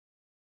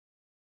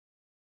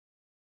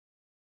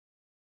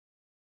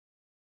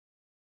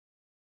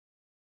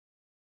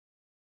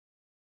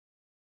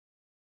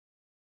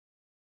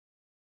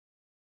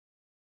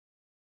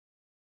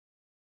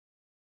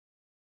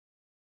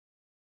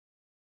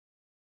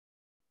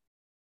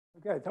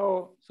Okay,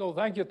 so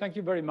thank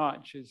you very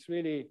much. It's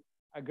really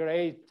a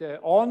great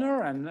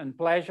honor and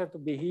pleasure to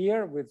be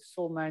here with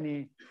so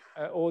many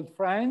old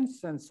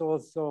friends. And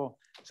so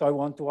I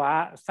want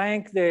to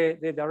thank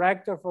the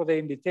director for the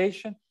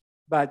invitation,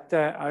 but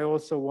I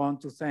also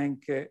want to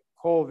thank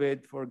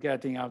COVID for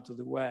getting out of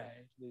the way,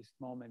 at least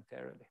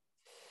momentarily.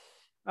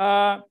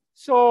 I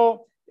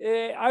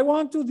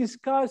want to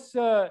discuss,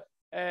 in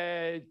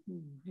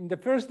the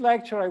first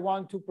lecture, I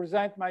want to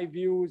present my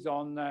views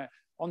on the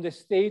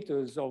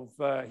status of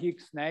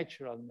Higgs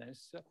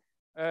naturalness,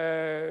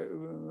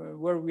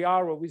 where we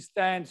are, where we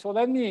stand. So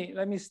let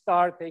me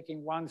start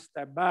taking one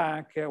step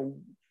back,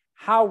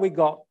 how we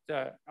got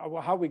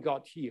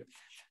here.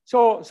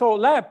 So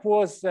LEP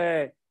was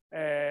the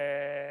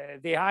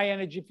high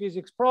energy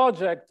physics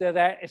project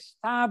that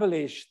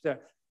established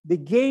the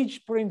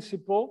gauge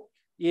principle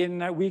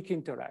in weak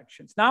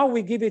interactions. Now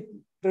we give it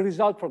the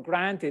result for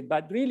granted,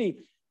 but really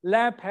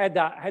LEP had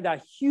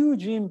a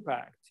huge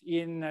impact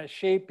in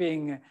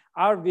shaping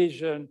our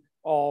vision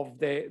of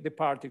the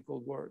particle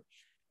world.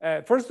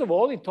 First of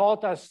all, it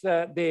taught us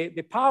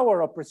the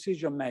power of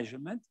precision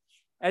measurement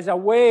as a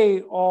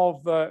way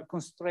of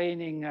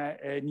constraining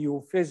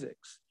new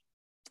physics.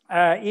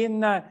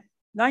 In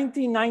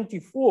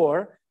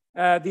 1994,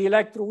 the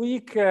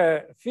electroweak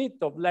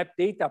fit of LEP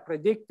data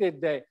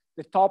predicted the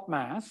top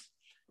mass,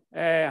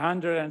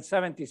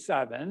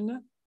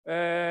 177,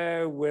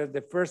 where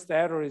the first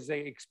error is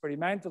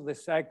experimental, the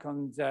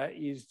second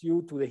is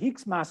due to the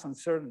Higgs mass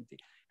uncertainty.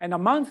 And a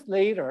month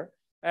later,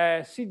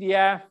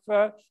 CDF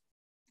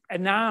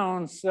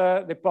announced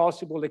the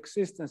possible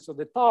existence of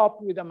the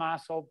top with a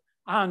mass of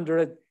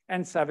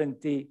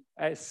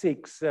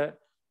 176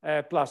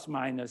 plus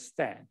minus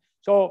 10.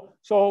 So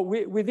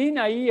within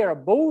a year,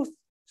 both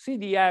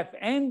CDF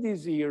and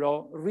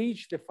D0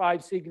 reached the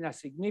 5 sigma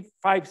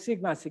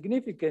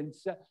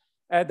significance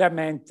that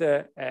meant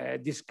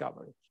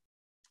discovery.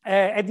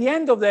 At the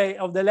end of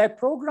the LEP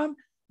program,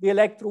 the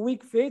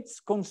electroweak fits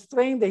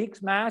constrained the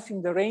Higgs mass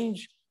in the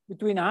range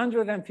between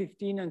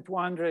 115 and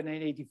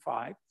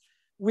 285,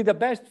 with a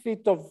best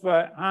fit of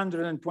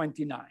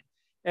 129.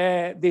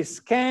 The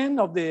scan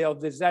of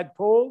the Z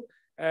pole,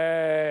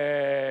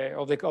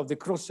 of the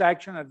cross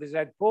section of the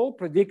Z pole,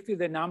 predicted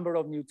the number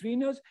of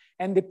neutrinos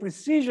and the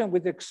precision,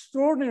 with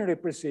extraordinary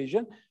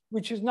precision,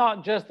 which is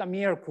not just a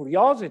mere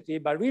curiosity,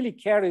 but really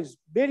carries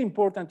very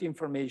important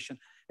information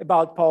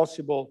about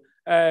possible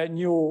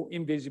new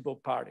invisible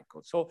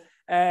particles. So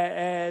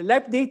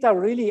LEP data are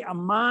really a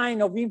mine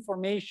of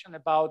information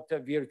about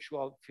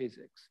virtual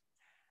physics.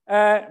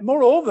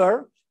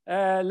 Moreover,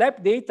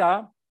 LEP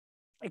data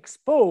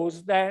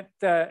exposed that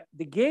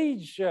the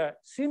gauge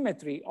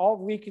symmetry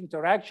of weak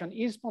interaction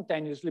is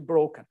spontaneously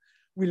broken.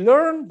 We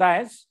learned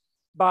this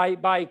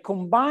by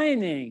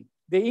combining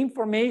the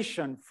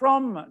information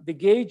from the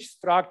gauge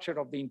structure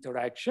of the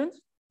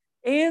interactions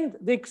and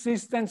the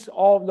existence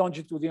of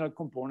longitudinal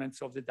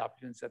components of the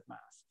W and Z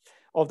mass,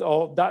 of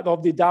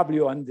the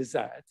W and the Z,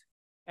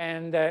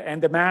 and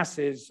the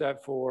masses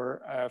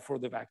for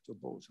the vector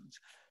bosons.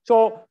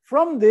 So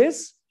from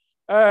this,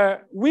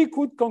 we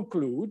could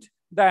conclude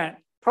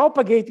that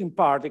propagating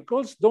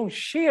particles don't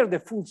share the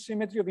full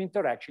symmetry of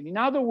interaction. In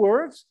other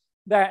words,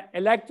 that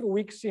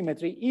electroweak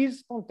symmetry is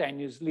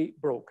spontaneously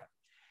broken.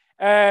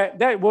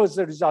 That was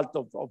the result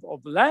of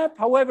LEP.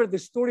 However, the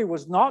story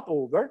was not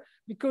over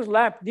because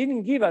LEP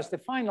didn't give us the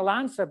final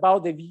answer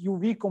about the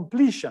UV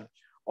completion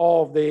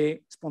of the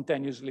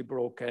spontaneously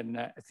broken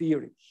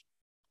theory.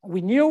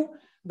 We knew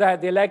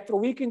that the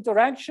electroweak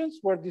interactions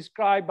were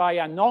described by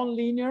a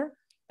nonlinear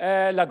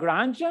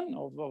Lagrangian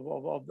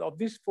of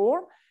this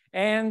form,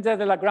 and the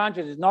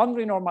Lagrangian is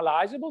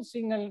non-renormalizable,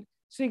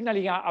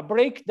 signaling a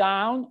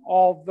breakdown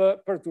of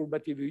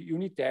perturbative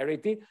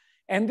unitarity,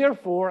 and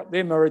therefore the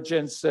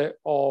emergence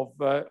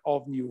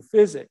of new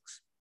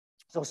physics.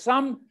 So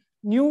some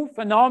new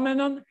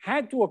phenomenon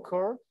had to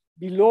occur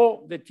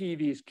below the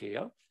TeV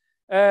scale,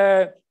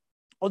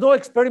 although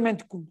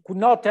experiment could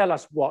not tell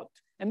us what.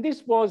 And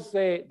this was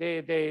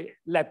the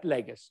LEP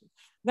legacy.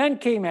 Then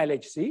came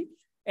LHC,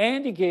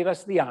 and he gave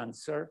us the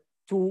answer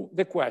to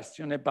the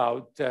question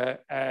about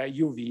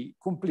UV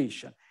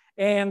completion.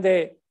 And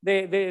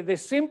the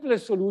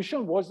simplest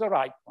solution was the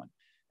right one.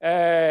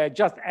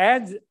 Just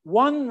add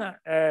one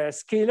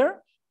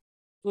scalar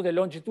to the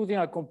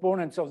longitudinal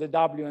components of the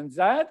W and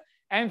Z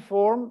and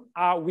form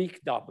a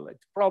weak doublet.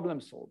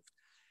 Problem solved.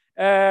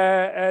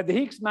 The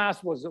Higgs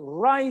mass was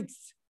right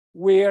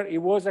where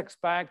it was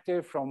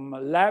expected from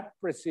LEP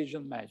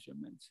precision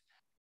measurements.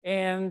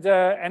 And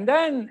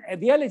then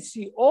the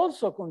LHC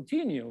also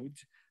continued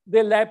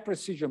the LEP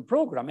precision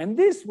program. And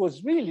this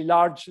was really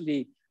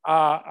largely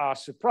a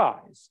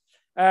surprise.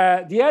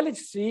 The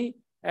LHC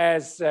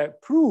has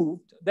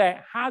proved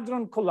that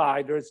hadron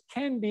colliders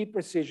can be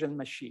precision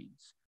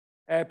machines.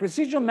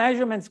 Precision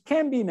measurements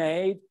can be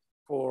made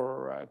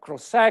for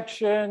cross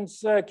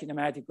sections,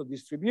 kinematical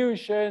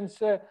distributions,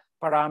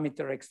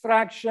 parameter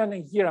extraction.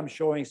 And here I'm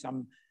showing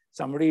some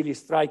really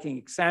striking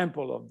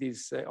example of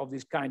this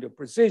kind of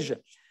precision.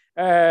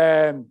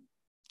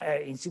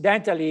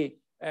 Incidentally,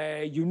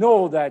 you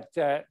know that,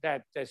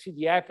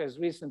 CDF has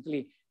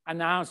recently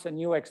announced a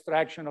new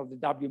extraction of the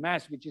W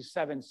mass, which is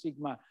 7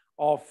 sigma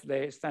of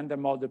the standard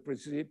model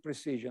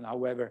precision.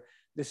 However,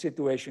 the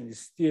situation is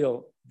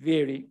still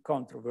very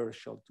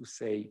controversial, to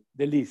say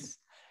the least.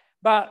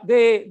 But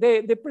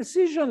the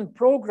precision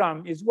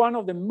program is one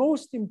of the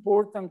most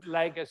important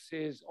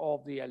legacies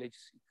of the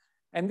LHC.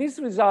 And this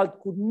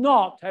result could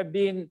not have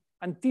been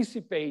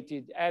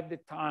anticipated at the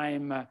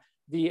time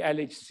the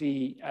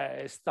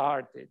LHC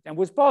started, and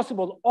was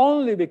possible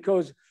only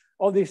because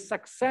of the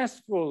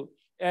successful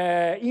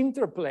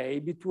interplay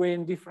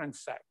between different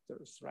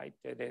sectors, right?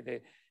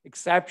 The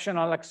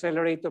exceptional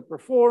accelerator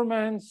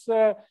performance,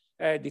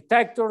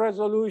 detector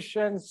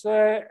resolutions,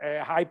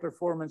 high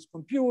performance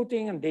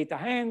computing and data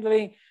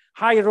handling,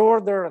 higher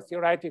order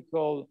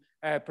theoretical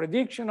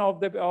prediction of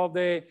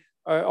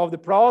the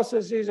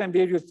processes, and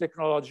various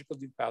technological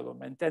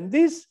development. And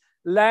this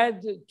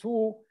led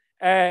to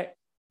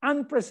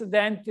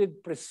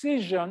unprecedented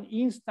precision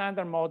in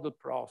standard model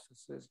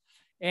processes,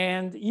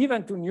 and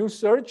even to new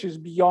searches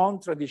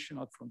beyond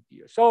traditional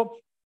frontiers. So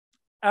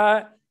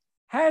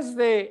has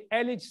the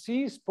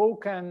LHC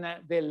spoken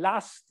the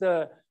last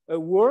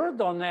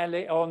word on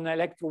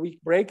electroweak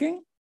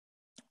breaking?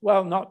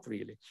 Well, not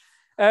really.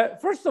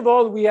 First of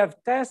all, we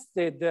have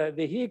tested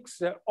the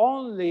Higgs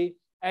only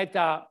at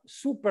a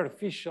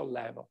superficial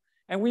level,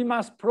 and we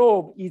must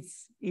probe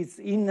its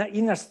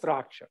inner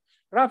structure.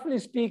 Roughly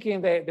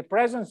speaking, the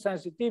present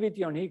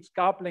sensitivity on Higgs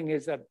coupling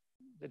is at,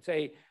 let's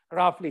say,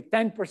 roughly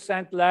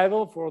 10%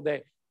 level for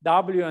the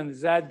W and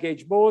Z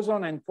gauge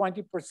boson, and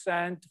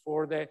 20%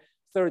 for the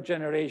third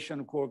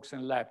generation quarks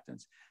and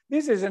leptons.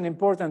 This is an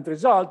important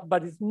result,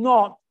 but it's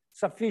not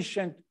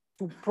sufficient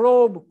to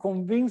probe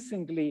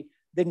convincingly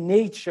the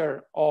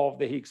nature of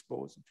the Higgs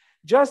boson.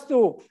 Just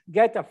to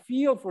get a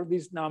feel for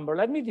this number,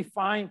 let me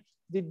define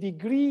the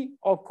degree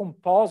of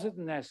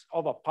compositeness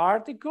of a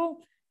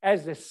particle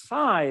as the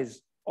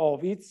size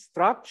of its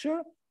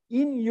structure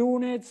in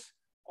units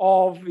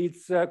of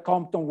its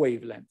Compton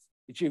wavelength,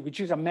 which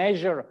is a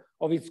measure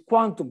of its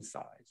quantum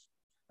size.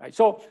 Right?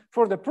 So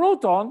for the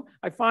proton,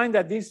 I find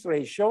that this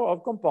ratio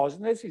of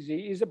compositeness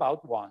is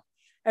about 1.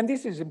 And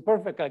this is in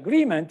perfect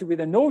agreement with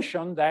the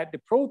notion that the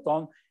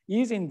proton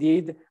is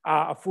indeed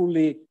a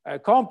fully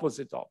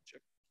composite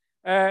object.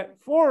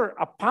 For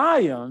a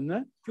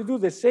pion, to do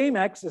the same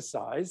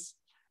exercise,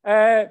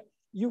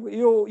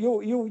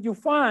 you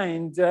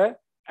find a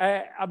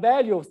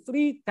value of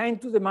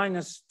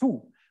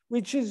 3⁻⁻²,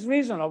 which is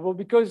reasonable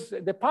because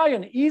the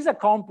pion is a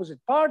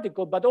composite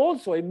particle, but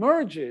also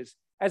emerges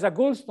as a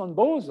Goldstone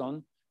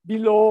boson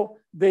below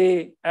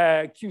the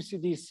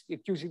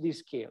QCD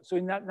scale. So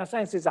in a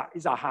sense,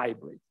 it's a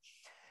hybrid.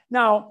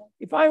 Now,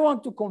 if I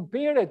want to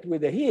compare it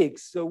with the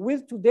Higgs, so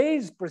with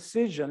today's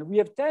precision, we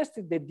have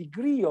tested the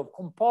degree of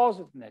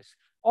compositeness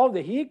of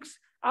the Higgs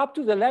up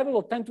to the level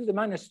of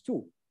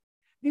 10⁻².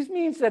 This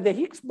means that the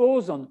Higgs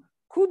boson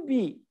could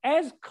be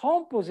as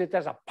composite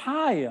as a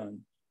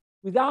pion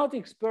without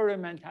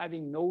experiment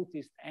having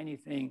noticed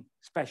anything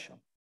special.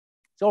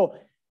 So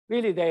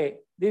really,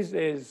 this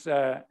is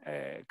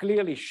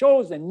clearly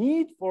shows the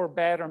need for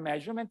better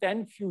measurement,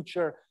 and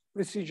future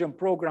precision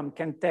program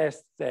can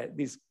test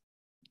this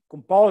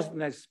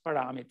compositeness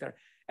parameter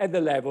at the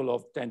level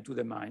of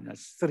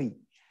 10⁻3.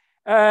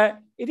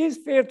 It is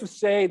fair to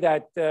say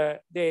that the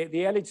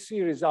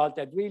LHC result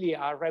had really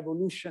a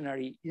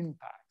revolutionary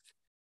impact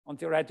on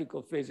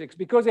theoretical physics,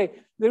 because they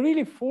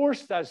really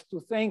forced us to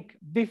think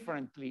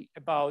differently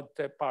about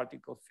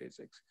particle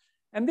physics.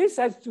 And this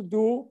has to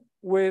do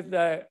with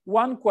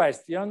one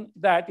question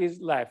that is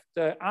left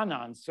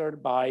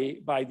unanswered by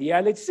the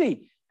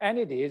LHC, and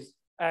it is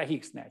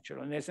Higgs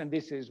naturalness, and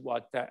this is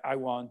what I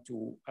want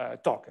to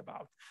talk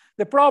about.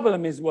 The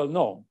problem is well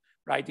known,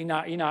 right? In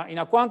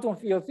a quantum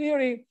field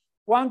theory,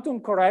 quantum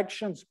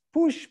corrections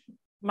push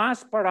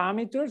mass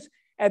parameters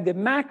at the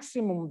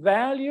maximum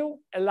value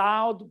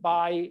allowed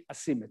by a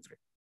symmetry.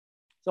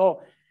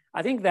 So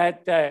I think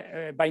that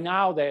by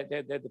now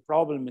the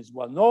problem is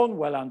well known,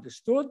 well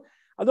understood,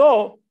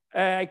 although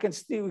we can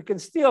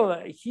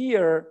still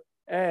hear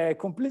a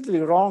completely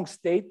wrong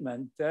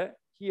statement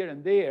here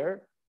and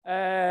there.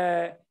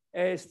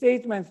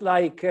 Statements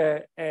like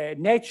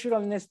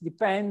naturalness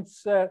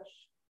depends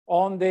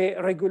on the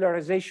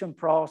regularization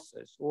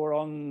process, or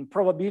on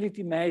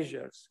probability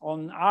measures,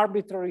 on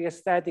arbitrary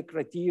aesthetic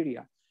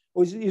criteria.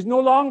 Is no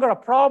longer a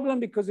problem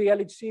because the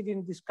LHC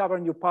didn't discover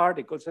new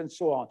particles, and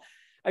so on.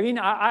 I mean,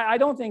 I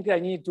don't think I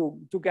need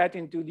to get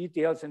into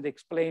details and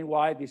explain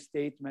why these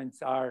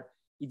statements are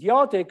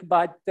idiotic,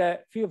 but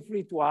feel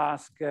free to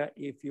ask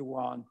if you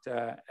want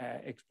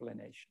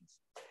explanations.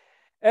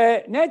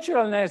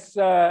 Naturalness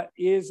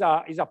is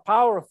a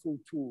powerful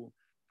tool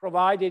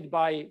provided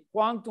by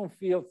quantum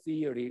field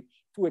theory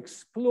to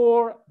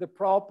explore the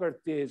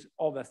properties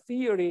of a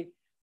theory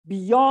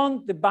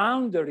beyond the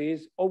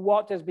boundaries of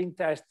what has been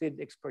tested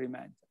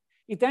experimentally.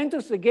 It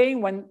enters the game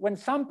when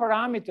some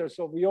parameters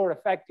of your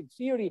effective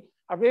theory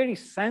are very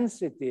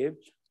sensitive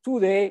to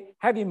the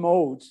heavy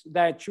modes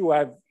that you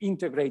have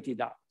integrated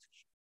out.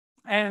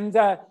 And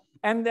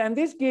And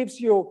this gives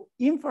you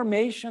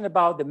information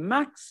about the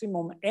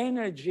maximum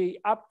energy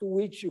up to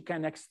which you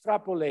can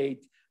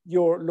extrapolate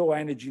your low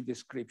energy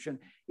description.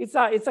 It's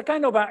a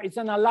kind of it's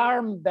an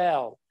alarm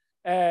bell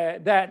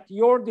that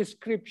your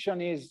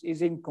description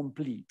is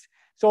incomplete.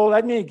 So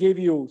let me give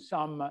you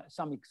some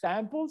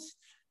examples.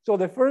 So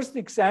the first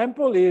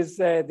example is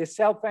the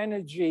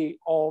self-energy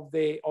of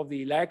the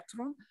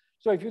electron.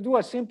 So if you do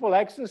a simple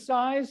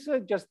exercise,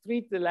 just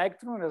treat the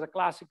electron as a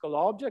classical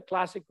object,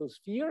 classical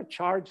sphere,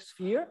 charged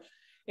sphere,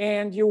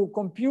 and you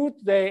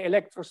compute the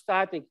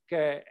electrostatic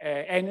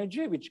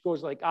energy, which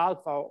goes like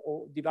alpha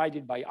or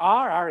divided by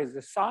R. R is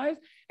the size,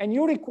 and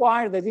you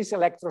require that this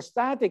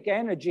electrostatic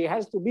energy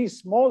has to be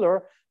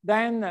smaller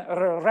than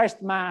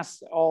rest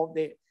mass of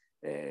the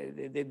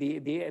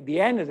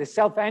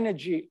self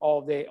energy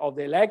of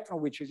the electron,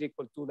 which is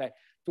equal to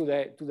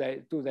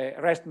the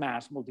rest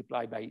mass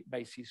multiplied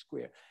by c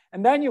squared.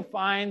 And then you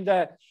find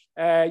a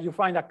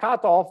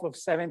cutoff of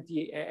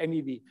 70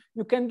 MeV.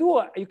 You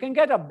can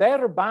get a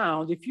better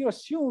bound if you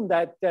assume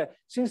that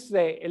since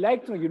the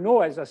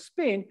electron as a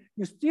spin,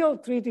 you still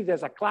treat it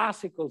as a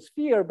classical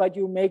sphere, but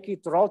you make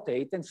it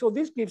rotate. And so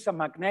this gives a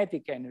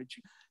magnetic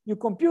energy. You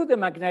compute the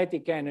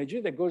magnetic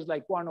energy that goes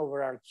like 1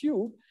 over r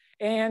cubed.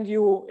 And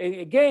you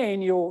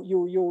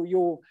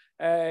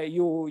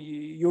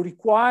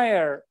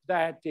require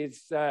that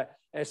it's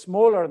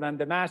smaller than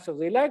the mass of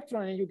the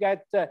electron, and you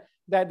get that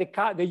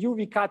the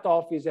UV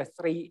cutoff is a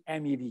 3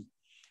 MeV.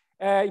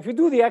 If you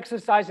do the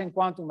exercise in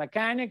quantum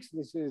mechanics,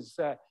 this is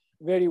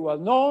very well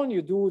known.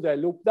 You do the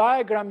loop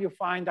diagram, you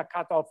find a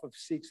cutoff of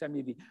 6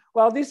 MeV.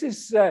 Well, this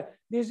is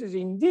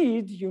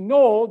indeed,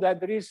 that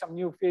there is some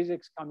new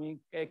physics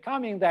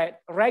coming that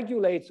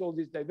regulates all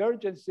these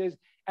divergences,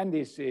 and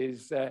this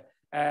is the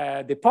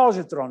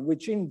positron,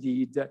 which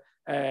indeed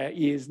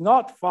is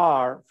not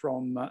far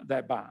from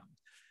that bound.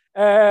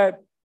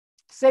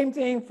 Same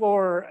thing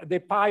for the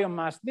pion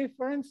mass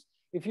difference.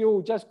 If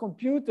you just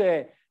compute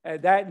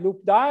that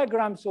loop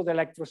diagram, so the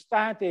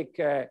electrostatic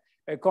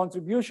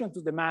contribution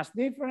to the mass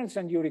difference,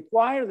 and you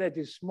require that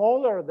is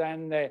smaller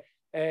than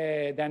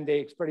the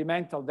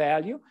experimental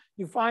value,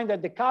 you find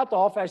that the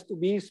cutoff has to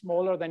be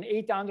smaller than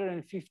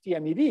 850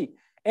 MeV.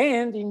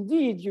 And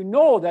indeed,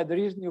 that there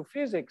is new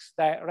physics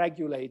that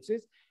regulates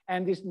it.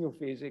 And this new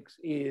physics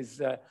is,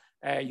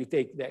 you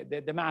take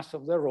the mass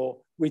of the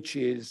rho, which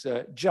is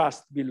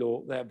just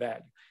below that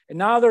value.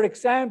 Another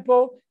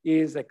example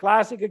is a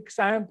classic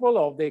example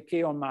of the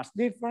kaon mass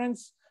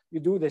difference.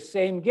 You do the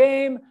same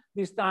game.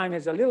 This time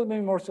is a little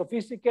bit more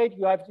sophisticated.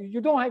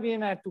 You don't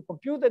even have to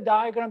compute the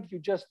diagrams. You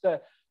just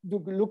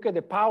look at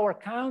the power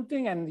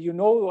counting, and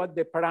what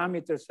the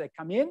parameters that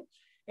come in.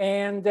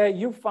 And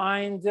you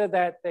find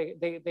that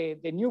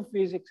the new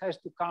physics has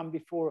to come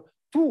before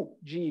 2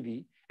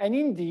 GeV. And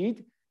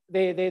indeed,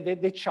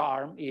 the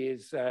charm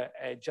is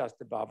just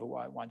above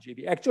 1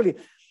 GeV. Actually,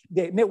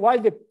 while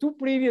the 2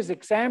 previous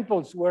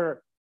examples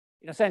were,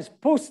 in a sense,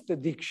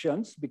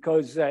 post-addictions,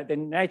 because the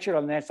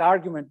naturalness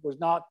argument was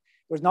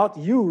not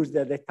used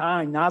at the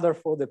time, neither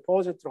for the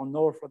positron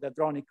nor for the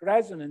hadronic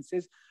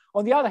resonances.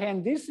 On the other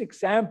hand, this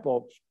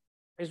example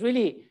is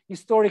really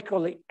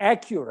historically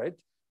accurate,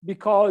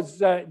 because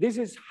this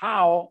is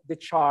how the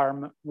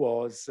charm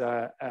was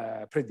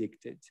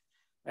predicted.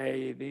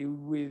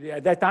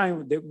 At that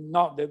time,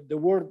 the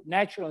word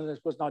naturalness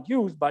was not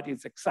used, but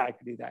it's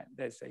exactly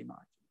the same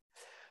argument.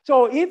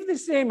 So if the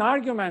same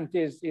argument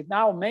is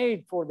now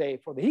made for the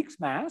Higgs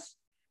mass,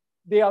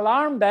 the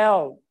alarm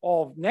bell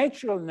of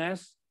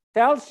naturalness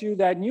tells you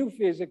that new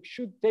physics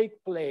should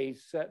take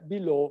place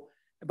below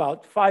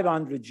about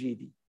 500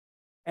 GeV.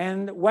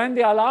 And when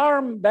the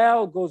alarm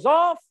bell goes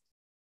off,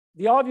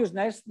 the obvious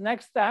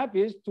next step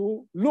is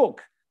to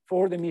look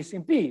for the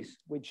missing piece,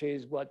 which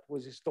is what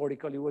was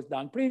historically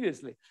done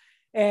previously.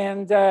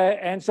 And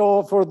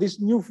so for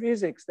this new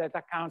physics that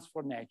accounts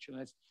for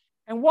naturalness.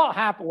 And what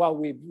happened? Well,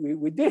 we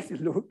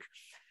did look,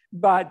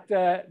 but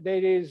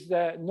there is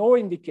no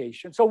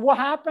indication. So what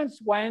happens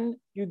when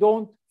you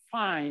don't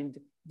find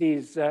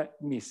these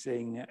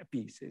missing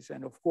pieces?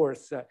 And of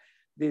course,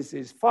 this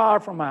is far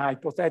from a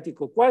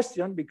hypothetical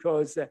question,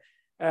 because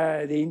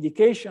the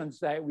indications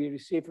that we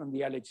receive from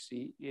the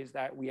LHC is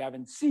that we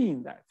haven't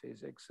seen that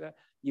physics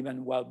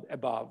even well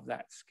above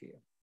that scale.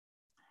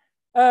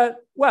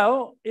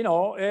 Well,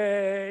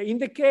 in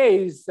the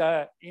case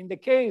that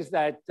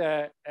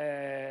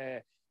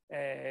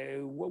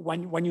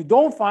when you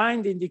don't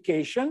find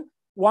indication,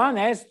 one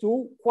has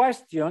to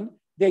question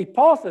the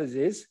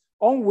hypothesis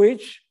on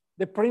which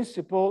the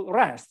principle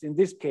rests. In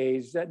this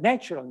case,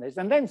 naturalness,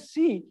 and then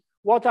see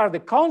what are the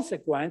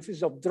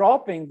consequences of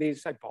dropping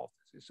this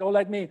hypothesis. So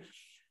let me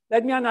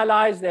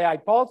analyze the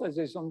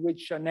hypothesis on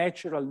which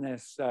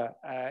naturalness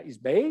is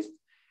based,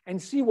 and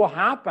see what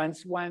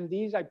happens when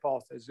these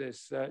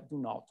hypotheses do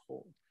not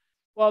hold.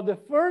 Well, the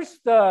first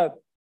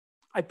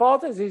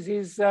hypothesis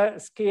is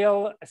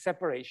scale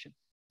separation.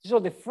 So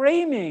the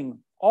framing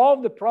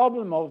of the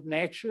problem of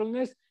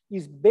naturalness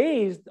is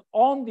based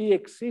on the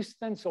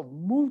existence of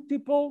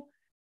multiple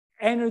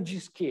energy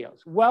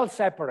scales, well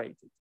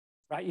separated.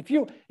 right? If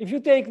you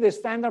take the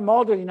standard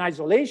model in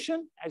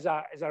isolation as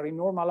a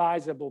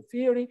renormalizable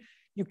theory,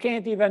 you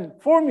can't even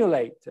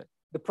formulate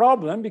the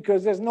problem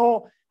because there's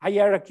no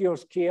hierarchy of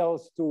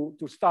scales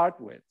to start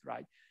with,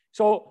 right?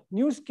 So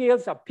new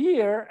scales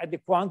appear at the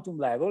quantum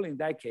level in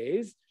that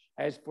case,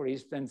 as for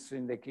instance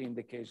in the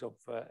case of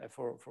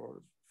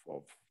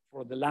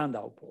for the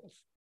Landau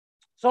pulse.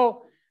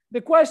 So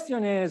the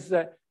question is,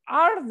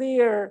 are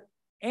there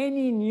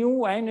any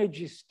new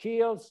energy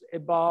scales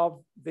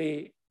above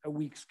the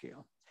weak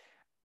scale?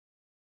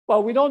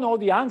 Well, we don't know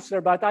the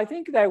answer, but I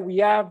think that we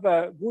have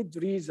good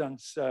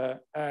reasons to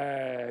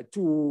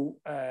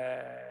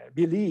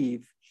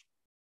believe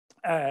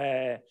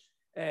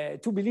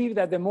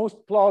that the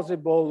most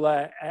plausible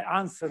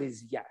answer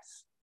is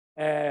yes.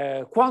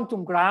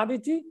 Quantum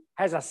gravity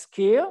has a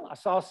scale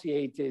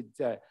associated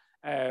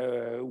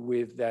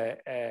with the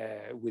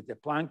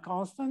Planck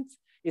constant.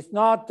 It's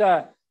not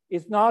a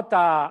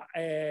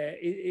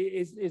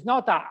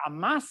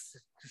mass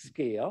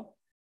scale,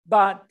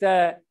 but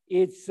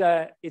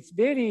it's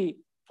very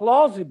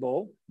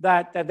plausible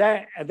that at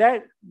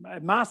that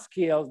mass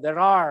scale there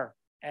are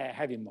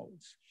heavy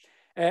modes.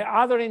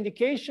 Other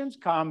indications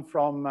come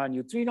from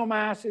neutrino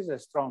masses, a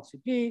strong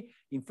CP,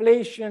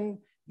 inflation,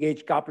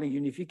 gauge coupling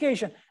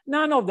unification.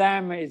 None of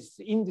them is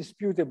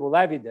indisputable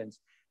evidence,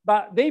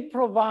 but they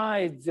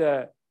provide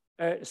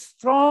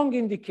strong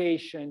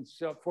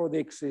indications for the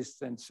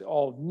existence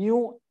of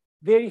new,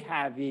 very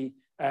heavy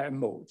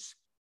modes.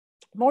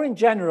 More in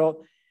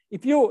general,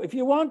 if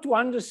you want to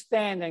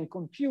understand and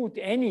compute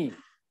any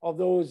of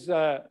those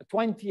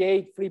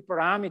 28 free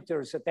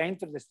parameters that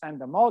enter the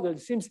standard model,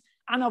 it seems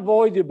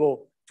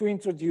unavoidable to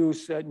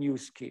introduce new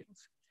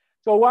scales.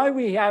 So while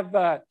we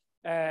have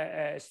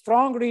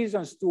strong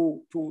reasons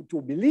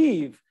to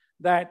believe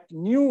that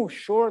new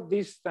short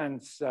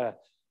distance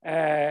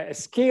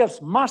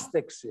scales must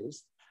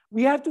exist,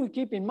 we have to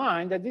keep in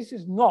mind that this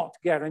is not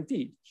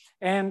guaranteed.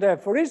 And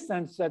for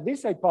instance,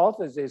 this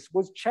hypothesis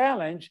was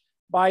challenged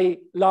by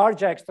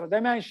large extra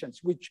dimensions,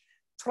 which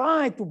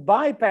try to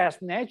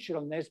bypass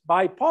naturalness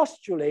by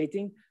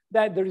postulating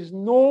that there is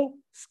no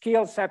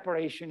scale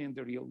separation in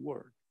the real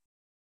world,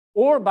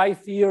 or by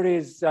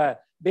theories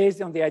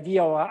based on the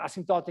idea of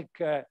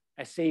asymptotic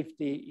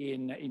safety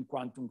in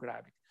quantum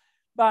gravity.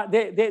 But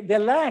the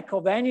lack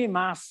of any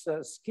mass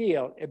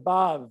scale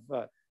above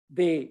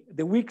the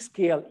weak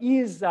scale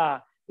is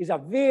a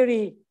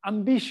very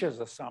ambitious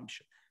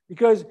assumption,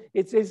 because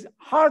it is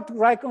hard to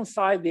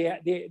reconcile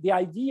the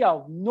idea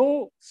of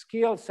no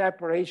scale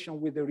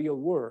separation with the real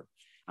world,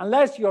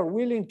 unless you are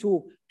willing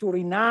to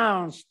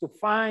renounce to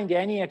find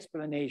any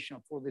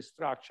explanation for the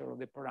structure of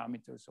the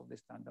parameters of the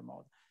standard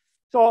model.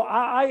 So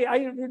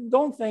I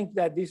don't think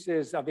that this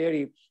is a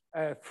very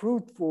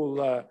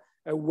fruitful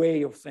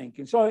way of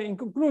thinking. So in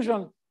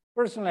conclusion,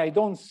 personally, I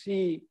don't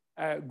see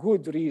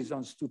good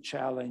reasons to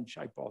challenge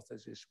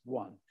hypothesis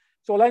 1.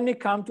 So let me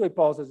come to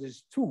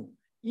hypothesis 2,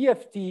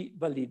 EFT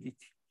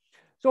validity.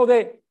 So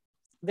the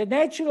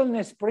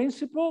naturalness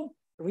principle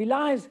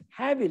relies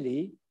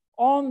heavily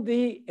on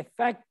the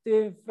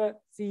effective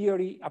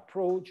theory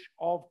approach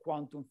of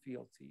quantum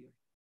field theory.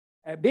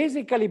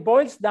 Basically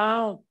boils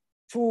down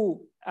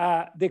to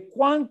the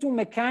quantum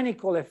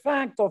mechanical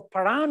effect of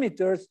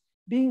parameters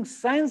being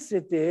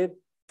sensitive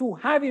to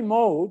heavy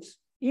modes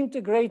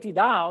integrated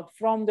out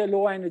from the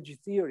low energy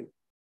theory.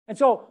 And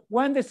so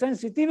when the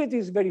sensitivity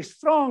is very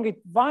strong, it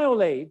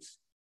violates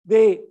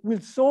the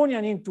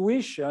Wilsonian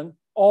intuition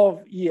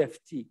of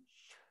EFT.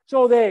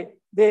 So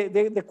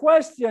the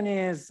question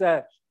is,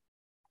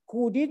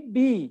 could it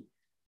be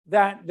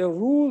that the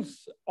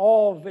rules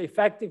of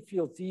effective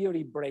field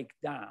theory break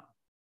down?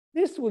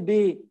 This would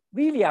be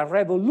really a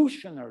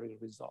revolutionary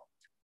result,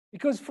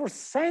 because for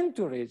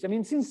centuries, I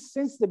mean,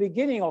 since the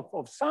beginning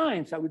of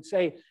science, I would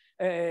say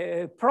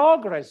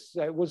progress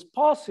was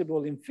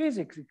possible in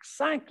physics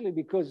exactly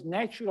because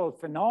natural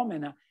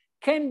phenomena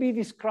can be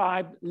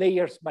described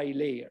layers by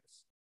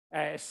layers,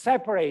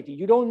 separated.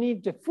 You don't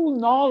need the full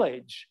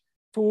knowledge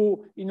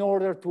in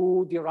order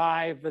to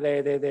derive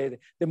the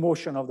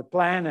motion of the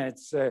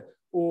planets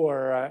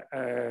or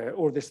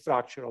the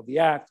structure of the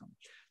atom.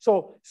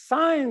 So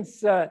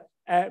science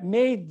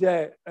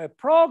made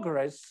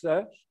progress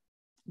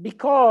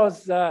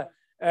because to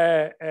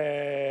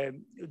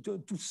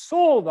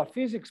solve a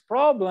physics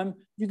problem,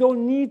 you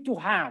don't need to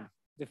have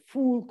the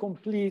full,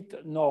 complete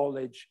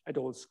knowledge at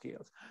all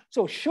scales.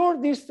 So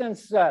short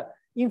distance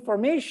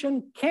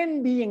information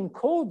can be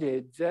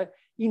encoded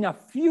in a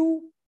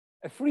few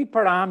free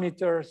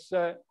parameters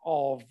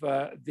of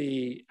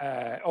the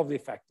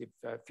effective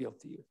field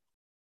theory.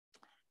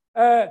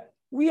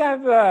 We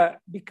have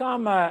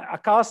become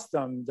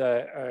accustomed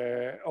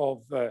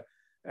to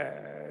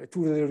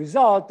the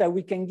result that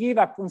we can give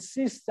a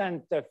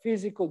consistent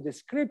physical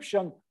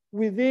description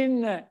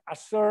within a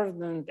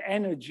certain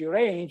energy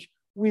range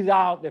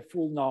without the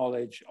full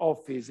knowledge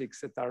of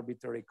physics at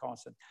arbitrary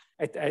constant,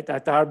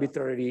 at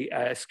arbitrary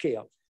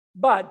scale.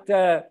 But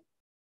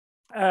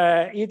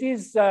it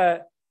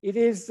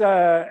is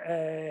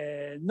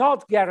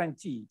not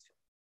guaranteed,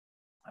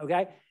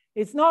 okay?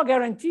 it's not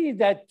guaranteed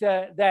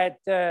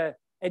that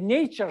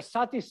nature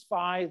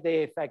satisfies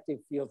the effective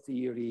field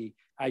theory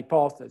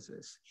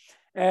hypothesis.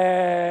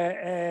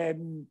 There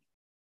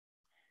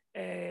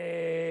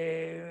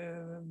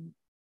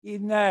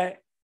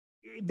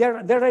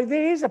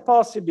is a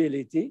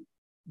possibility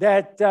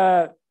that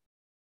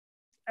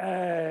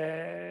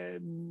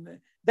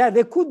that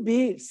there could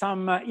be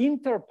some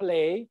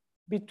interplay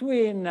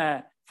between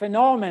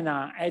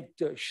phenomena at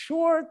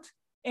short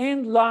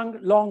and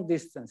long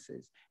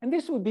distances. And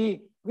this would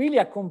be really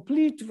a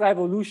complete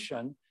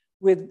revolution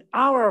with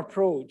our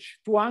approach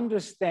to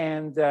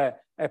understand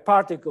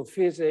particle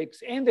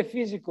physics and the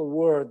physical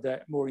world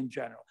more in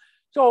general.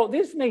 So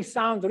this may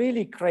sound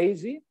really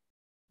crazy,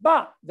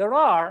 but there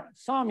are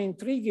some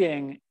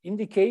intriguing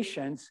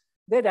indications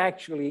that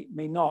actually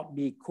may not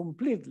be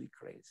completely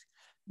crazy.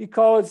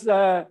 Because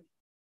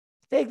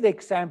take the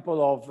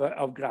example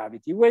of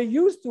gravity. We're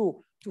used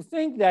to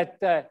think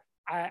that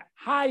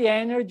high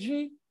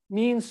energy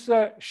means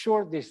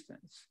short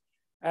distance.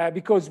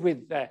 Because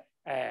with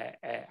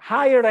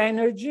higher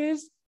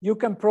energies, you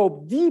can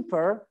probe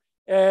deeper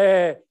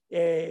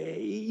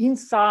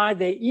inside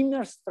the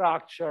inner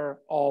structure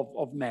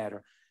of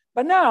matter.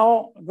 But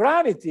now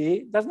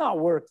gravity does not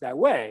work that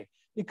way,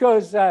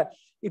 because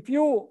if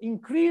you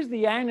increase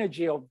the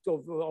energy of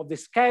the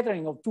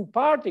scattering of two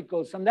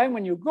particles, and then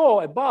when you go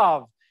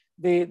above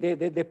the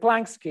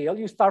Planck scale,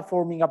 you start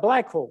forming a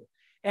black hole.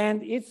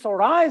 And its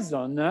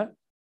horizon, the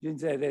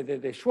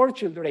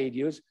Schwarzschild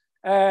radius,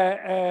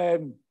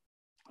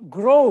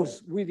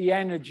 grows with the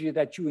energy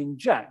that you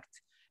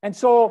inject. And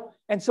so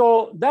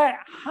that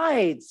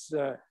hides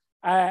a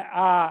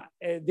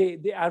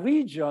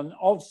region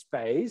of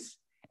space,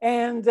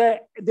 and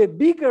the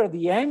bigger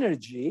the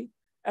energy,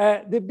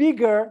 the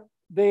bigger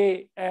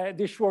the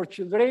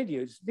Schwarzschild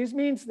radius. This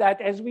means that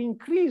as we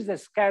increase the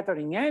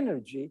scattering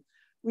energy,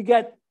 we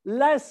get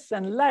less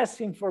and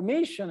less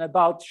information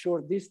about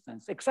short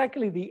distance,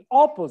 exactly the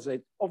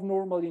opposite of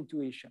normal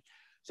intuition.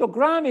 So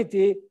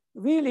gravity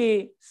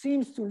really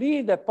seems to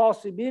lead the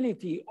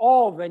possibility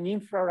of an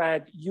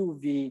infrared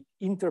UV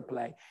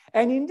interplay.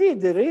 And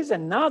indeed, there is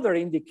another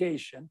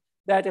indication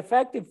that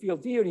effective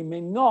field theory may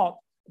not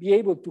be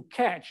able to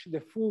catch the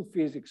full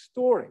physics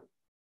story,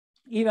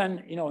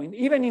 even,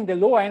 even in the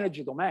low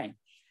energy domain.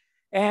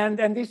 And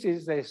this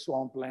is a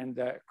swampland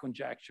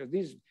conjecture.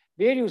 These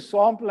various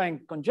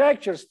swampland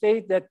conjectures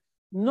state that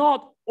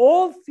not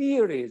all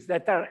theories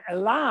that are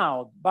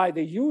allowed by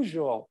the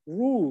usual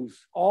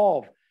rules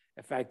of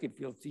effective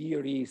field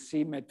theory,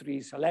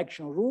 symmetry,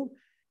 selection rule,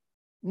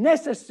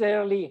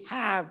 necessarily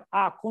have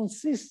a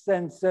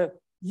consistent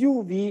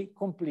UV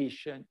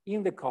completion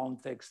in the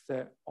context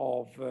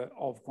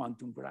of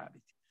quantum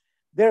gravity.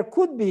 There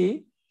could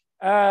be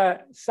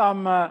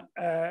some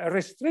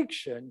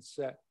restrictions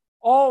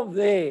of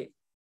the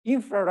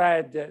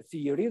infrared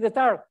theory that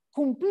are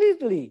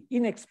completely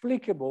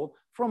inexplicable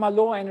from a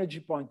low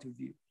energy point of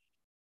view.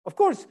 Of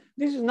course,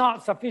 this is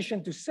not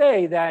sufficient to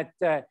say that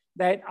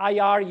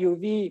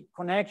IR-UV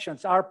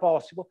connections are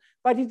possible,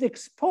 but it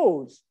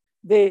exposes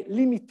the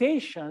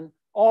limitation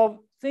of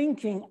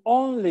thinking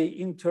only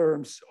in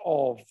terms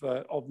of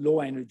low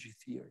energy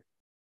theory.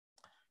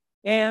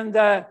 And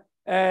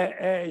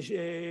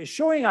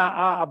showing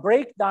a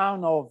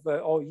breakdown of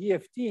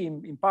EFT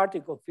in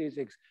particle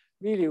physics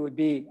really would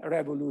be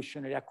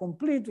revolutionary, a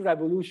complete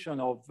revolution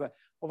of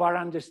our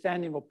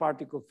understanding of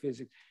particle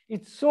physics.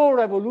 It's so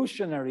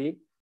revolutionary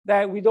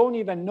that we don't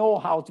even know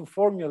how to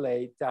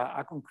formulate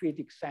a concrete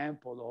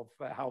example of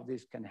how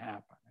this can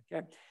happen.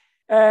 Okay?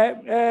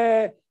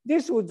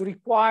 This would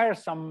require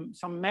some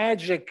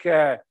magic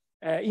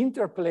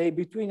interplay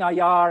between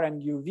IR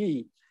and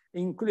UV,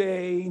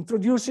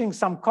 introducing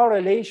some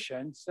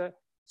correlations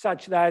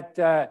such that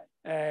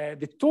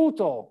the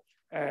total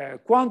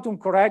quantum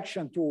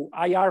correction to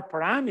IR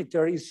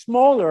parameter is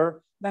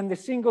smaller than the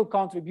single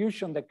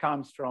contribution that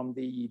comes from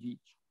the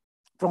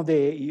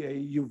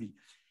UV.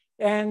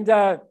 And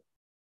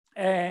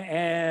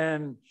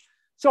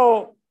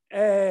so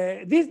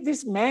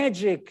this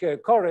magic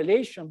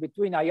correlation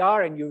between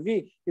IR and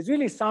UV is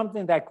really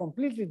something that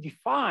completely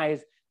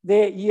defies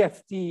the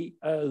EFT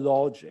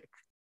logic.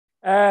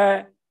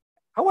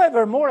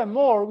 However, more and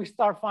more we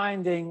start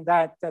finding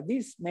that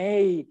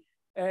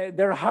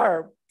there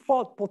are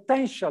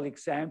potential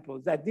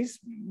examples that this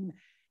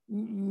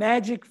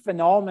magic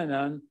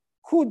phenomenon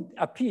could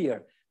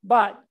appear,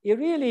 but it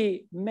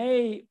really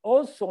may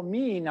also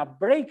mean a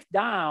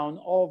breakdown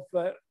of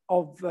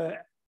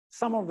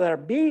some of their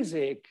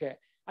basic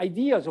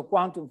ideas of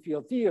quantum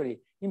field theory.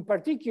 In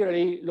particular,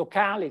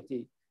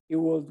 locality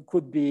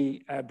could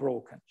be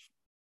broken.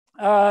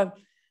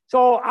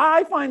 So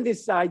I find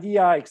this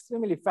idea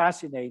extremely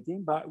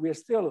fascinating, but we're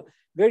still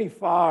very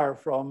far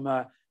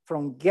from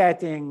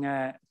getting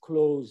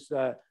close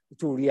to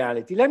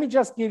reality. Let me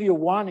just give you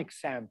one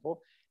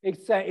example. I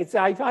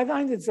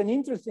find it's an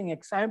interesting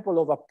example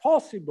of a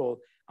possible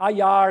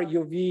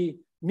IR-UV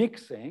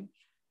mixing.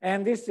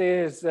 And this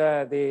is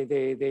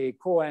the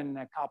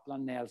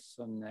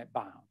Cohen-Kaplan-Nelson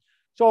bound.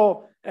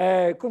 So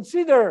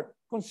consider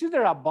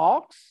consider a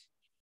box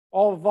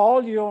of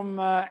volume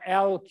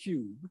L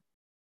cubed.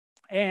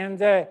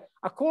 And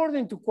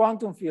according to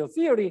quantum field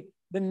theory,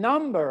 the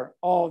number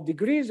of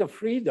degrees of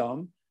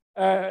freedom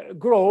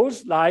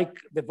grows like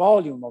the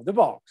volume of the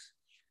box.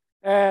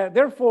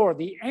 Therefore,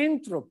 the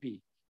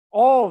entropy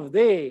of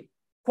the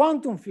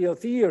quantum field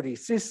theory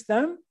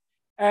system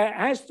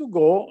has to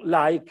go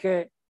like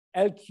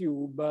L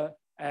cube,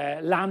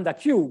 lambda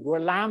cube, where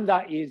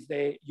lambda is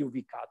the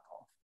UV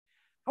cutoff.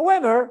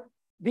 However,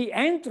 the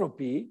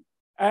entropy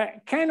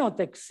cannot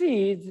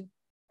exceed,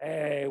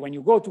 when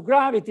you go to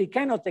gravity,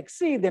 cannot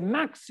exceed the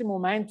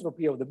maximum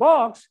entropy of the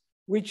box,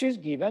 which is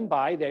given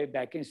by the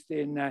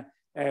Bekenstein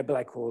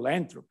black hole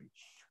entropy.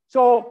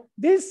 So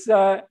this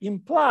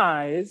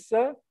implies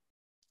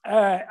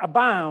a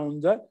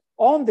bound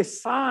on the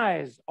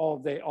size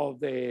of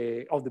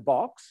the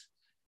box,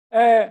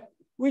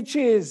 which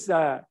is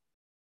the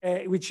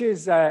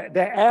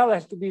L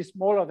has to be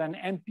smaller than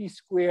MP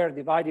squared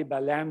divided by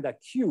lambda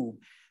cube.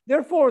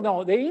 Therefore,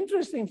 now the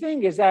interesting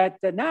thing is that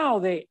now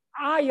the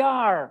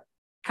IR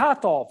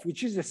cutoff,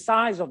 which is the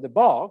size of the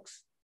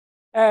box,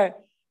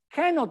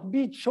 cannot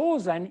be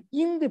chosen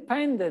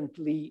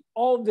independently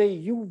of the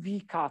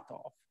UV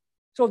cutoff.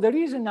 So there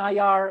is an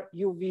IR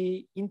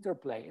UV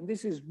interplay, and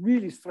this is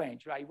really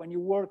strange, right? When you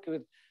work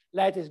with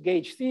lattice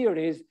gauge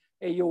theories,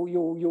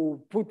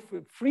 you put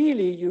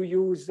freely, you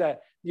use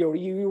your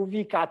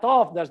UV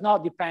cutoff does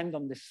not depend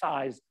on the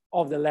size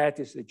of the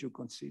lattice that you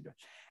consider.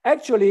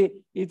 Actually,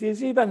 it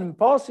is even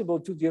possible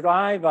to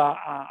derive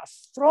a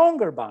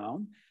stronger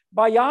bound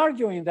by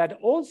arguing that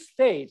all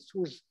states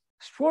whose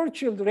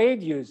Schwarzschild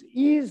radius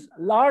is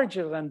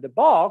larger than the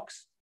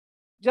box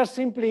just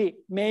simply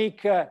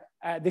make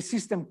the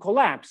system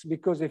collapse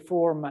because they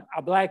form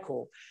a black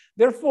hole.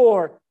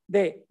 Therefore,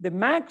 the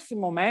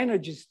maximum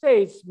energy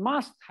states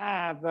must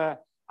have a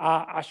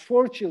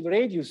Schwarzschild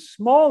radius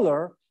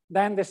smaller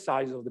than the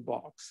size of the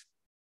box.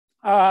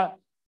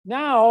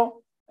 Now,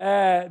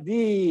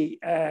 the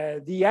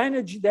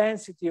energy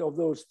density of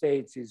those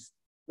states is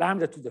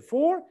lambda to the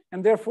 4,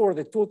 and therefore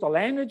the total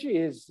energy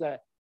is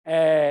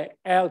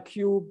L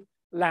cubed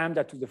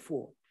lambda to the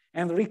 4.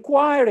 And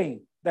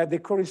requiring that the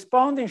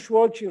corresponding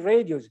Schwarzschild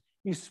radius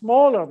is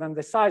smaller than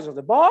the size of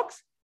the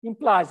box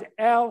implies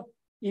L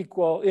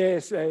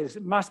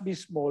must be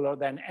smaller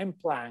than M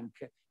Planck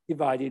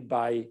divided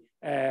by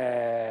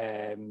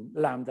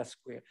lambda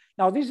squared.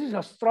 Now, this is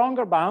a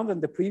stronger bound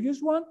than the previous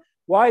one.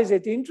 Why is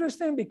it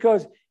interesting?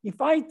 Because if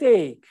I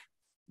take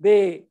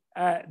the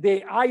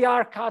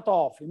IR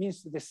cutoff, it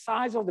means the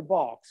size of the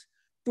box,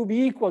 to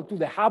be equal to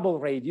the Hubble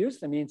radius,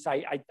 that means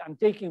I'm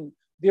taking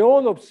the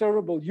whole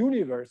observable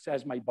universe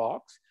as my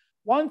box,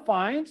 one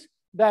finds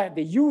that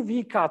the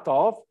UV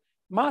cutoff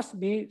must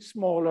be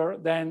smaller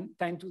than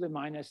 10 to the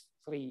minus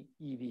 3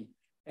 EV.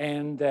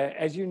 And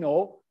as you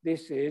know,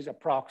 this is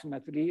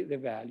approximately the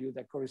value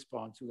that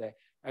corresponds to the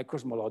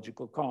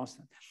cosmological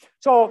constant.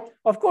 So,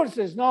 of course,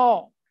 there's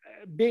no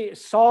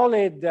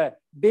solid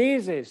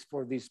basis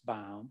for this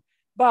bound,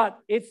 but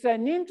it's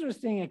an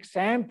interesting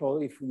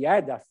example if we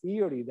had a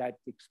theory that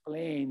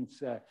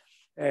explains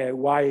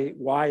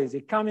why is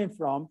it coming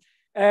from,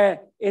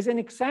 is an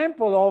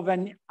example of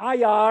an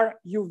IR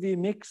UV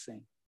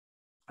mixing,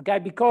 okay?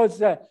 Because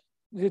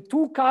the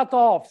two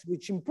cutoffs,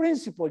 which in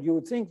principle you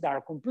would think they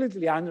are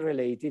completely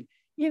unrelated,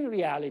 in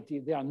reality,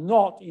 they are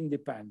not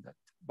independent,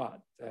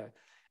 but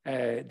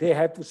they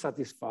have to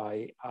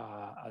satisfy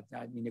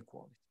an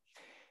inequality.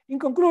 In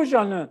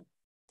conclusion,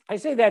 I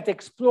say that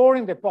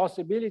exploring the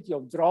possibility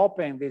of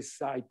dropping this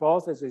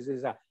hypothesis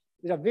is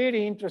a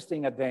very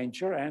interesting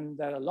adventure, and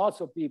there are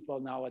lots of people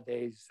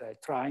nowadays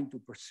trying to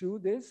pursue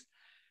this.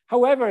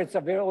 However, it's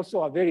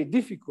also a very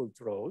difficult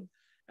road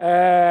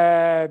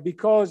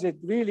because it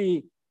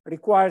really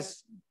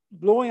requires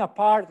blowing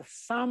apart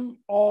some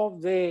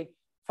of the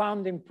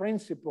founding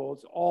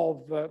principles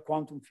of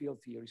quantum field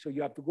theory. So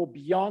you have to go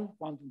beyond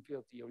quantum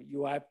field theory.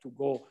 You have to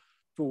go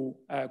to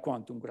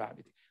quantum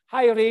gravity.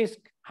 High risk,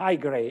 high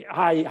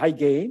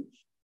gain.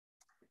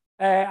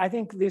 I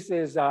think this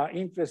is an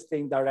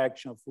interesting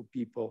direction for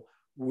people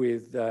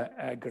with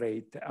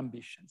great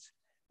ambitions.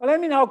 But let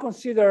me now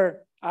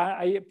consider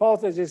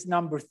hypothesis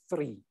number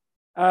 3.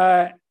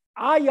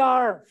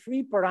 IR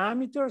free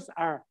parameters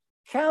are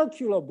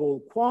calculable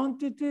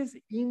quantities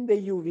in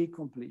the UV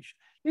completion.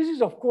 This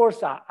is, of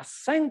course, a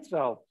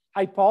central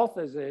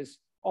hypothesis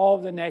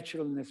of the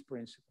naturalness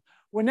principle.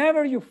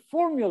 Whenever you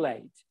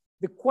formulate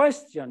the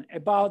question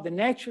about the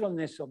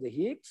naturalness of the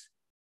Higgs,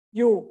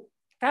 you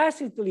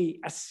tacitly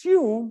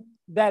assume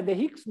that the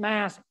Higgs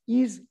mass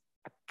is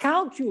a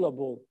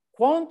calculable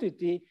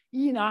quantity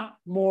in a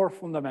more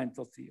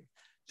fundamental theory.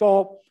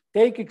 So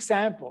take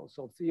examples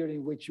of theory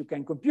in which you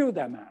can compute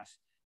that mass.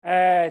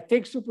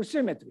 Take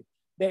supersymmetry.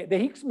 The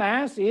Higgs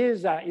mass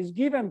is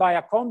given by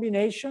a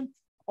combination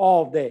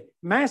of the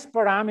mass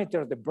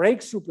parameter that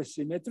breaks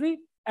supersymmetry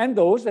and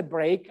those that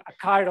break a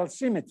chiral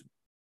symmetry.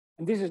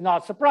 And this is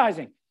not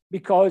surprising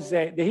because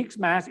the Higgs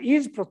mass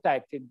is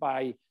protected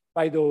by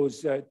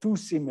those two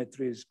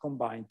symmetries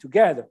combined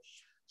together.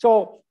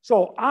 So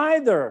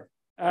either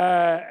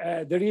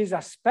there is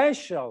a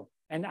special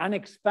and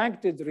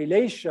unexpected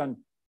relation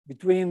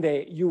between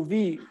the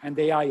UV and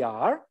the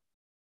IR.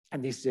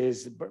 And this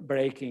is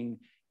breaking,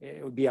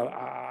 it would be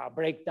a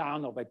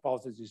breakdown of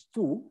hypothesis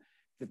 2,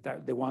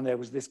 the one that I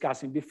was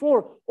discussing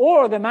before,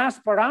 or the mass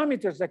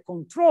parameters that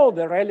control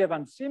the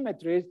relevant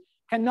symmetries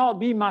cannot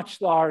be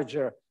much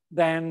larger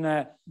than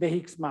the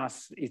Higgs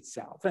mass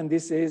itself. And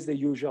this is the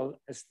usual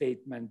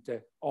statement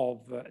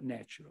of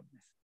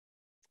naturalness.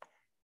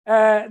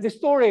 The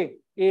story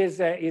is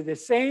the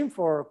same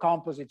for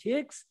composite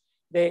Higgs.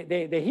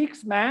 The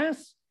Higgs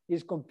mass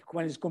is,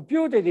 when it's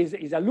computed,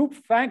 is a loop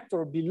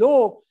factor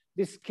below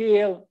the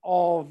scale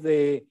of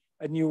the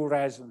new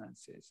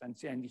resonances.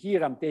 And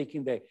here I'm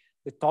taking the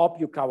top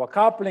Yukawa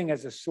coupling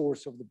as a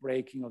source of the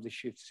breaking of the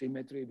shift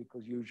symmetry,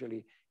 because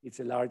usually it's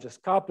the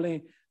largest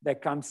coupling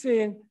that comes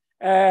in.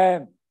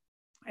 And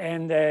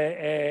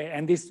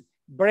this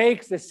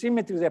breaks the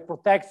symmetry that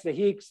protects the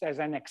Higgs as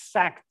an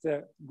exact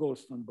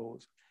Goldstone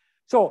boson.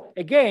 So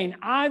again,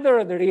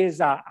 either there is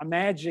a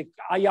magic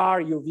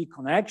IR-UV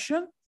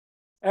connection,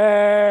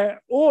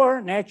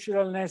 or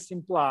naturalness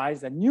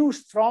implies that new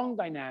strong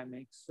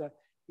dynamics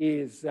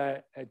is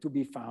to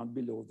be found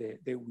below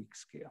the weak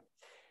scale.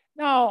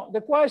 Now,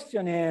 the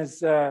question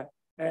is,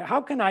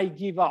 how can I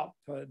give up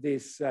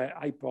this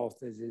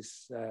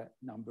hypothesis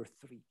number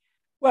 3?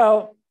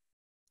 Well,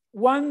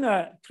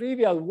 one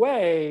trivial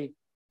way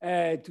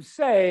to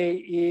say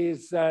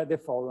is the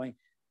following.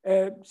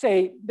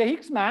 Say the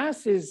Higgs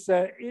mass is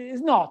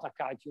not a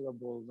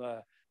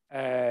calculable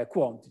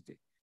quantity.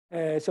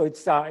 So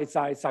it's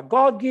a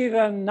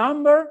God-given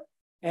number,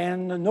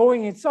 and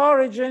knowing its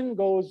origin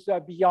goes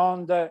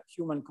beyond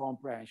human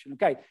comprehension.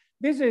 Okay,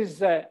 this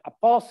is a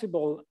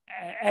possible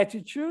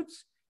attitude,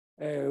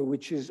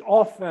 which is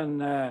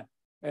often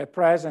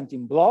present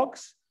in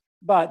blogs,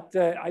 but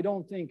I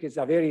don't think it's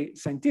a very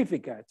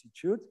scientific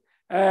attitude,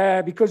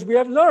 because we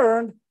have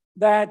learned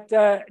that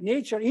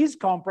nature is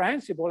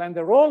comprehensible, and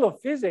the role of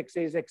physics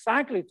is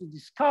exactly to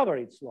discover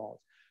its laws.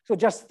 So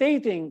just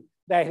stating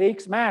that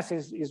Higgs mass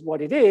is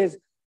what it is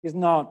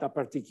not a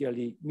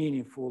particularly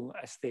meaningful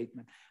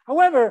statement.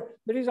 However,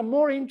 there is a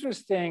more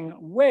interesting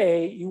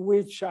way in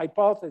which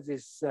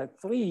hypothesis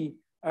 3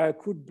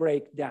 could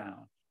break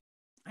down.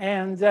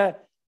 And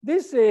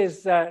this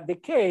is the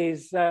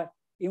case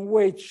in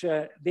which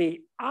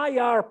the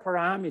IR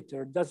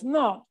parameter does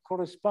not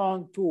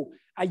correspond to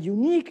a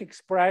unique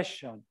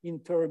expression in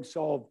terms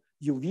of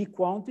UV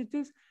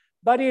quantities,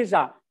 but is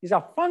a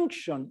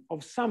function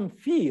of some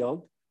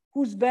field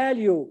whose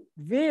value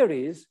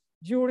varies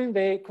during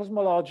the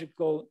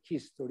cosmological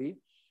history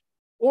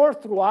or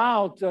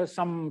throughout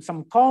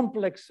some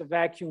complex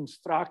vacuum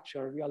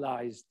structure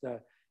realized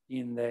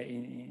in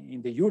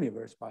the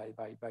universe by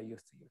your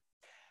theory.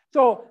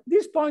 So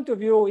this point of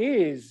view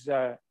is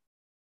a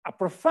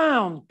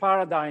profound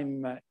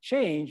paradigm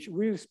change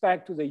with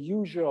respect to the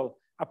usual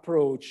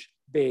approach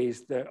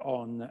based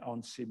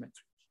on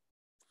symmetry.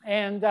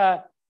 And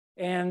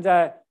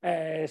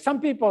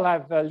some people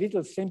have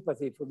little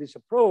sympathy for this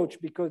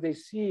approach because they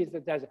see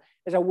it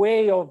as a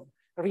way of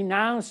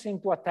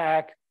renouncing to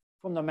attack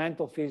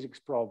fundamental physics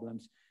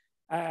problems,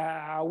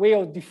 a way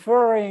of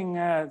deferring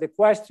the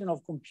question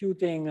of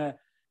computing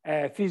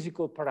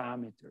physical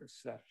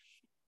parameters.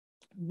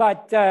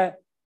 But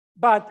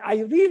I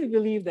really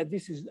believe that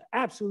this is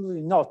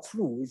absolutely not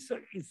true.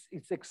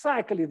 It's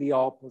exactly the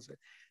opposite.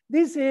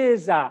 This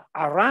is a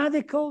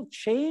radical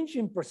change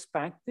in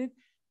perspective,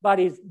 but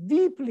it's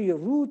deeply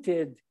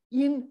rooted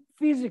in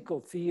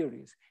physical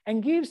theories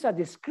and gives a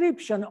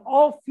description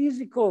of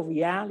physical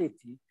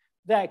reality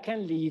that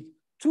can lead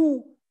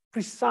to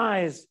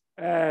precise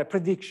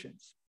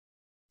predictions.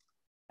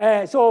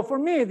 So for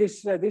me,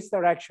 this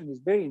direction is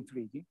very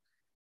intriguing.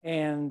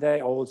 And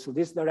also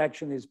this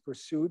direction is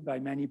pursued by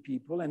many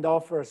people and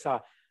offers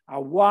a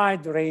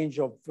wide range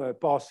of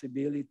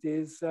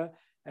possibilities,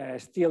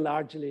 still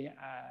largely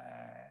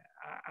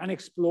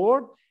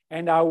unexplored.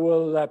 And I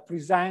will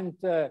present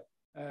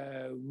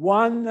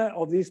one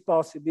of these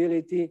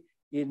possibilities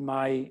in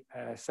my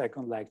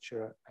second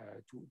lecture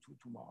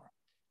tomorrow.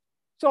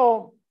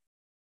 So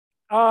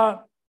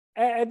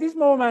at this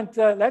moment,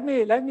 let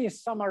me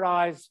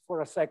summarize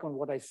for a second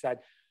what I said.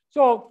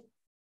 So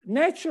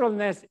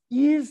naturalness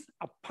is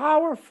a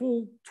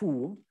powerful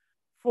tool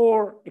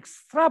for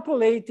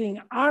extrapolating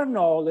our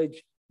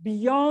knowledge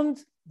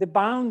beyond the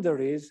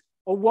boundaries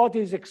of what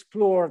is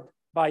explored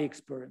by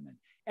experiment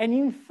and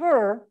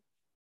infer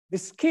the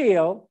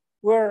scale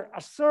where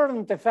a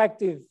certain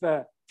effective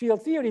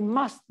field theory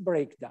must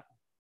break down.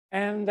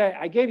 And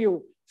I gave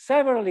you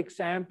several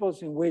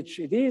examples in which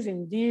it is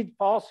indeed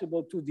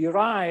possible to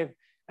derive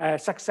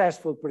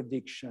successful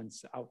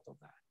predictions out of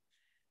that.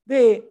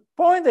 The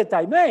point that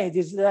I made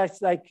is that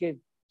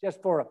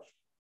just for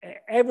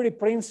every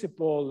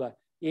principle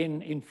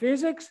in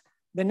physics,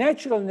 the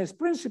naturalness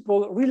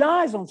principle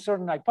relies on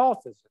certain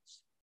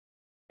hypotheses.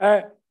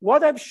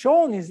 What I've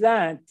shown is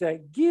that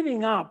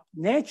giving up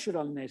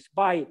naturalness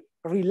by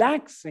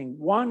relaxing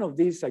one of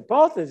these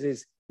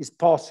hypotheses is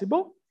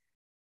possible,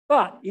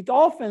 but it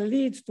often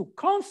leads to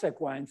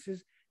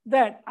consequences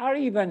that are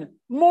even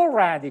more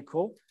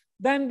radical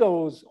than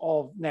those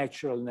of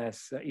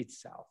naturalness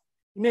itself.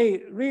 It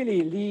may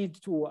really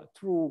lead to a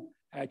true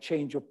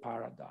change of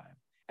paradigm.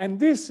 And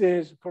this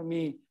is, for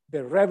me,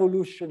 the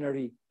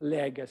revolutionary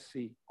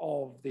legacy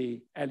of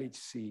the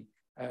LHC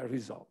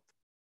result.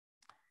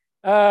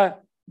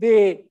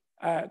 The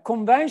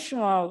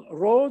conventional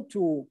road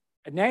to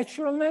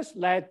naturalness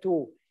led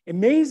to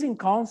amazing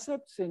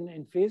concepts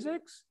in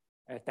physics,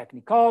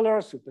 technicolor,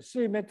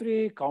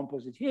 supersymmetry,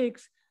 composite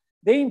Higgs.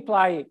 They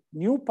imply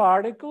new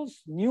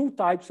particles, new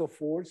types of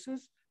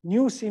forces,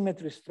 new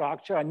symmetry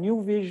structure, a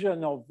new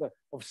vision of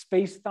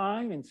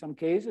space-time in some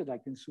cases,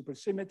 like in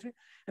supersymmetry.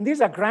 And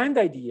these are grand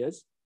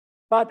ideas,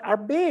 but are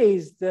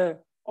based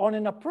on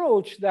an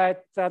approach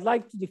that I'd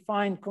like to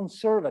define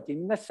conservative,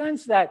 in the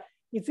sense that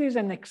it is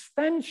an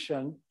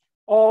extension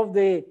of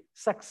the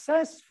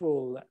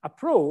successful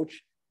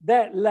approach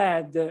that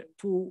led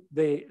to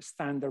the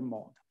standard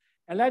model.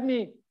 And let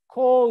me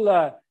call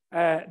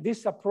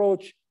this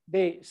approach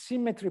the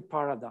symmetry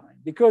paradigm,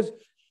 because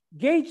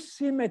gauge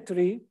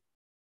symmetry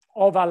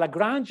of a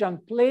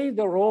Lagrangian played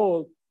the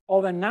role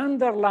of an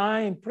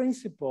underlying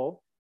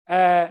principle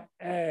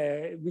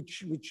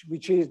which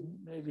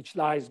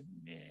lies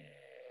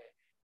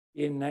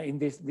in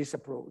this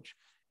approach.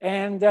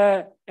 And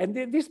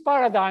this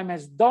paradigm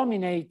has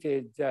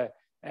dominated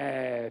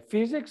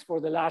physics for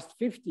the last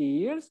 50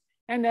 years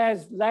and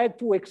has led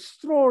to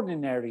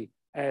extraordinary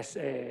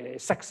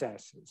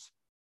successes.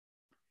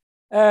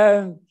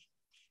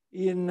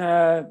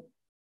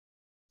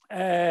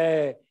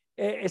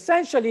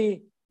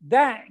 Essentially,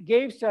 that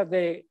gives us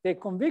the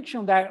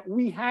conviction that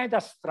we had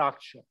a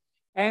structure,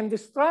 and the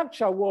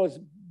structure was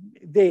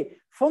the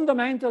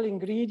fundamental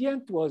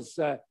ingredient was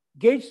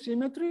gauge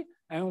symmetry.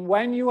 And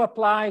when you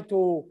apply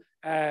to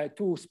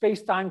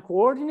space-time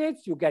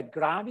coordinates, you get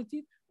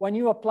gravity. When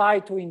you apply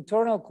to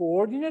internal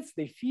coordinates,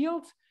 the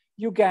fields,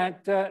 you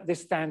get the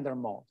standard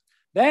model.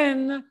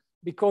 Then,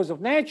 because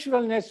of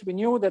naturalness, we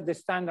knew that the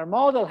standard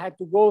model had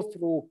to go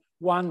through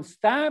one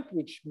step,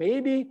 which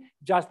maybe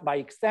just by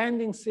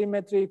extending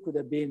symmetry could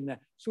have been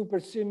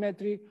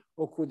supersymmetry,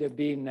 or could have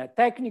been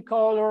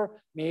technicolor,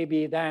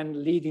 maybe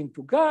then leading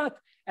to GUT.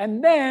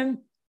 And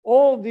then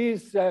all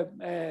these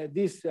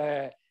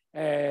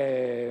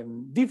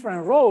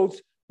different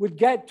roads would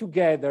get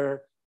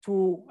together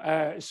to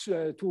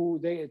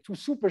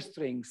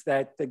superstrings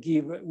that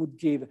would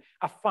give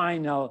a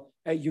final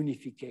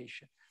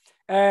unification.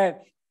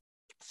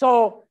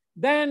 So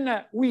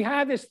then we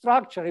had a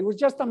structure. It was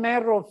just a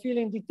matter of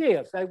filling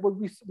details. Like what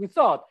we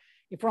thought.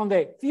 From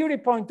the theory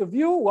point of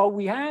view, what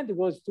we had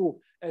was to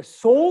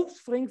solve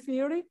string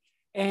theory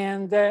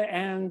and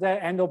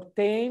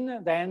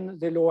obtain then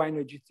the low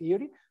energy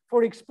theory.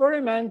 For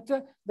experiment,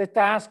 the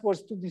task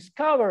was to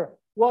discover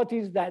what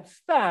is that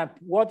step,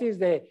 what is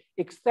the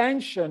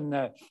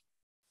extension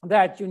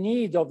that you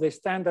need of the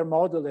standard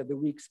model at the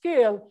weak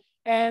scale.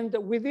 And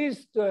with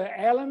these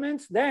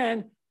elements,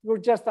 then it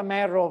was just a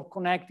matter of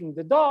connecting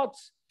the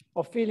dots,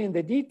 of filling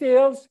the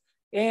details,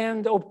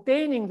 and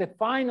obtaining the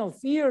final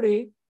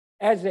theory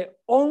as the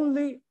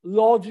only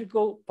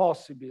logical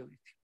possibility.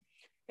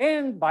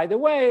 And by the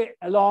way,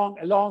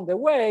 along the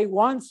way,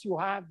 once you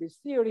have this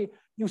theory,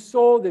 you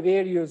solve the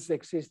various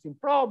existing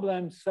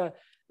problems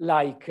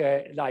like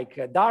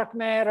dark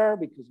matter,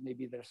 because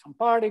maybe there's some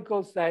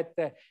particles that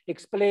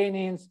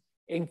explain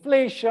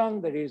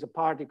inflation. There is a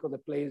particle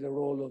that plays the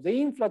role of the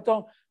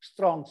inflaton,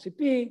 strong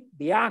CP,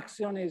 the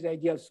axion is the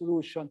ideal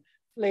solution,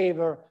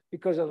 flavor,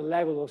 because of the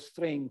level of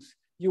strings,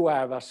 you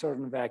have a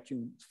certain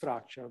vacuum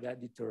structure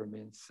that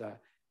determines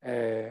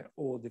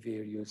all the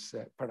various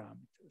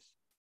parameters.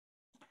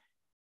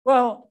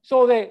 Well,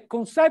 so the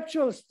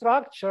conceptual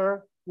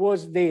structure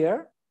was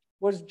there,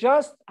 was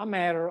just a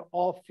matter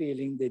of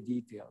filling the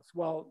details.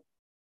 Well,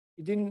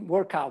 it didn't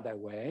work out that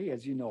way,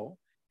 as you know,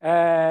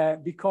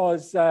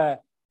 because the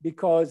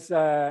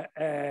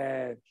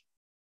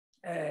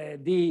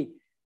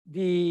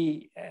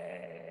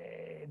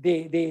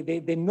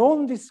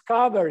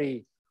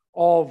non-discovery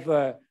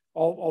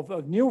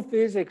of new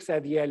physics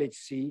at the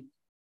LHC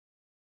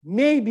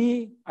may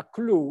be a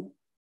clue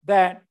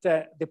that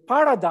the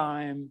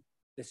paradigm,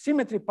 the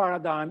symmetry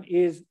paradigm,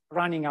 is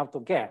running out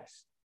of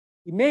gas.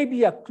 It may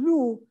be a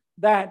clue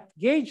that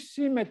gauge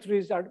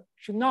symmetries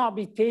should not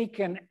be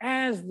taken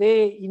as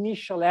the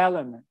initial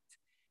element,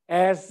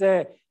 as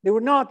they were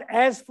not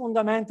as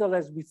fundamental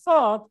as we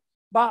thought,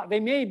 but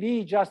they may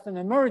be just an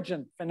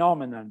emergent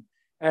phenomenon,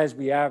 as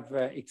we have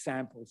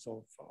examples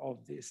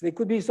of this. They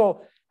could be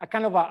a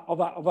kind of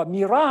a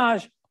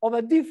mirage of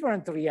a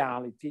different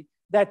reality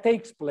that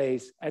takes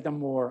place at a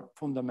more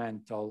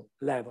fundamental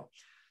level.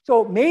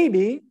 So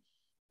maybe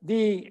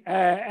the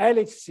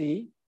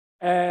LHC,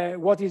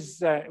 what is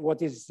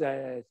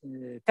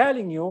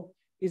telling you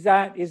is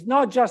that it's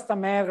not just a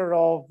matter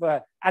of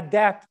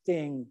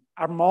adapting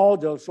our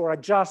models or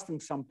adjusting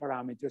some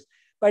parameters,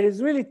 but it's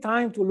really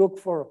time to look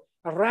for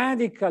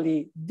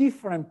radically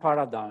different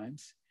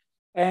paradigms.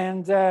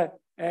 And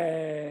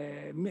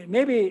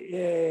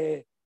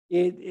maybe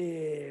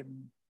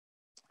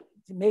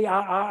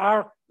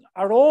our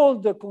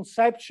old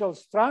conceptual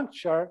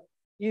structure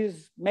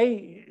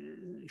may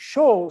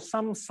show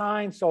some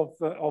signs of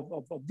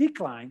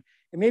decline,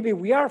 and maybe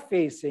we are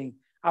facing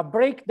a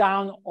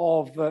breakdown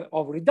of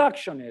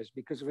reductionism,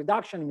 because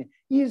reductionism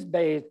is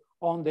based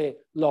on the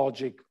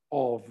logic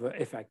of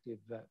effective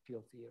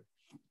field theory.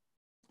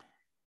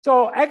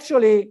 So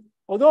actually,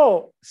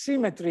 although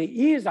symmetry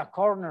is a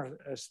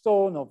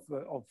cornerstone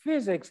of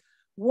physics,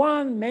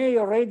 one may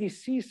already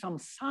see some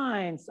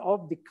signs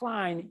of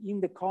decline in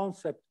the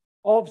concept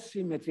of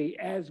symmetry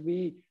as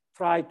we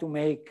try to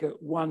make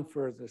one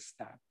further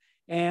step.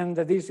 And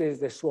this is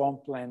the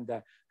swampland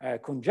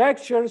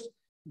conjectures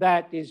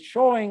that is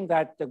showing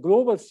that the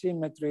global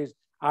symmetries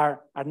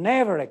are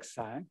never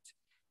exact,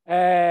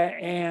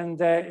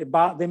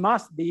 but they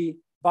must be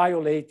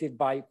violated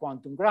by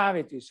quantum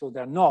gravity, so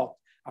they're not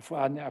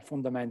a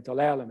fundamental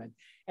element.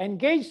 And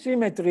gauge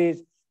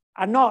symmetries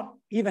are not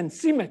even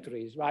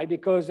symmetries, right?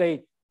 Because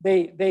they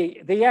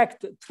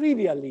act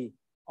trivially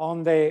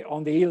on the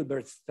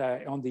Hilbert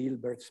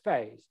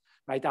space,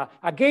 right?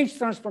 A gauge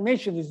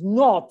transformation is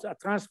not a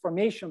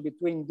transformation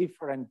between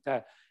different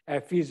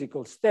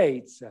physical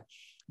states,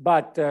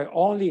 but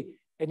only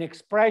an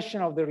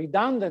expression of the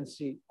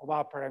redundancy of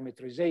our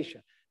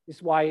parameterization. This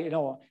is why,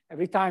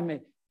 every time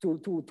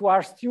to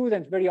our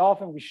students, very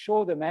often we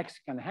show the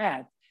Mexican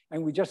hat,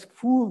 and we just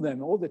fool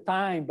them all the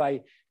time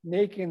by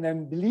making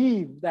them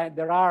believe that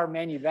there are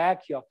many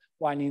vacua,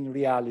 when in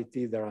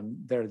reality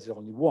there's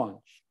only one.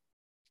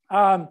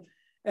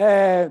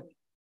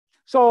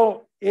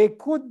 So it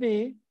could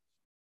be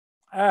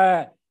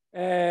that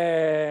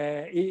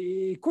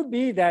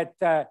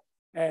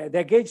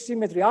the gauge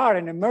symmetry are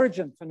an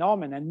emergent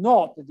phenomenon,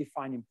 not a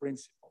defining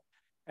principle.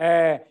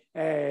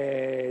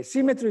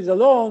 Symmetries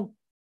alone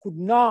could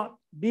not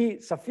be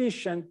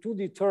sufficient to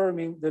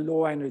determine the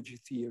low energy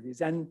theories,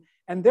 and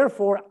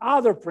therefore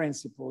other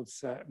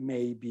principles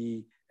may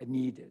be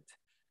needed.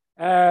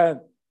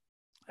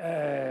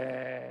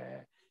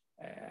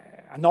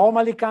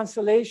 Anomaly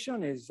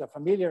cancellation is a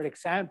familiar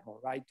example,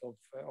 right, of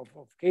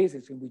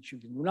cases in which you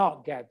do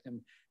not get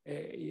them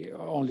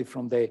only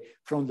from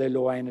the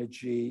low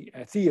energy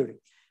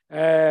theory.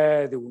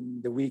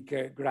 The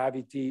weak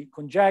gravity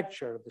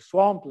conjecture, the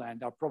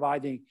swampland are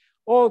providing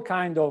all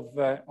kinds of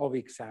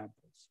examples.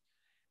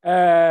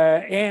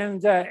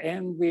 And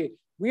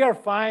we are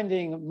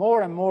finding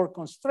more and more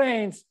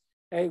constraints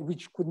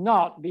which could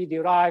not be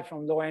derived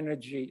from low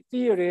energy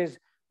theories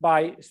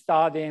by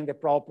studying the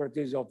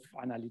properties of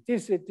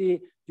analyticity,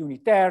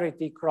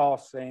 unitarity,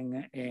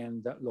 crossing,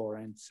 and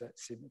Lorentz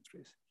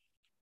symmetries.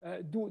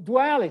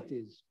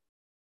 Dualities.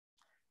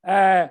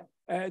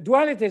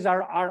 Dualities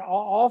are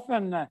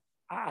often a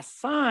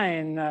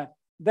sign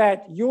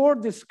that your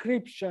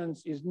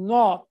descriptions is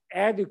not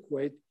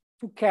adequate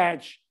to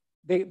catch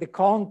the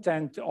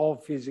content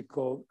of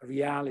physical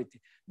reality.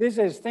 This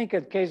is, think,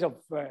 a case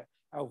of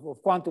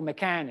quantum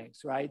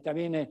mechanics, right? I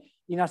mean,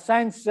 in a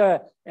sense,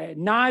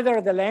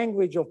 neither the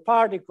language of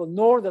particle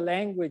nor the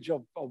language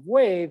of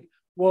wave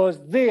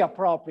was the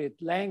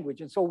appropriate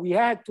language. And so we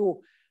had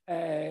to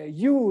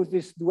use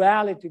this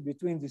duality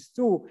between these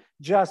two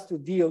just to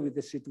deal with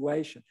the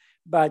situation.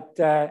 But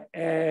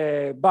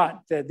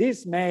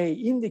this may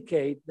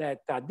indicate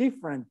that a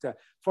different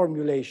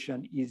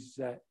formulation is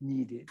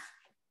needed.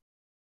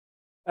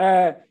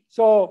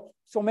 So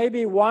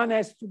maybe one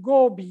has to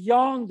go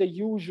beyond the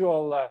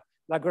usual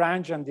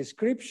Lagrangian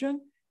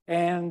description.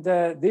 And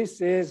this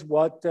is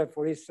what,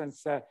 for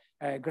instance,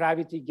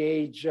 gravity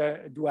gauge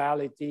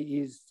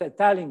duality is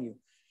telling you.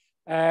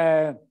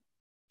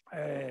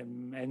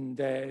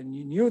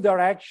 New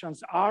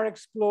directions are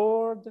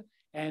explored,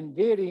 and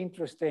very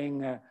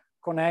interesting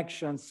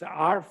connections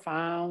are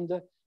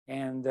found.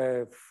 And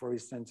for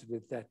instance,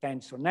 with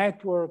tensor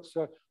networks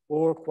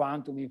or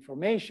quantum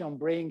information,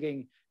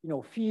 bringing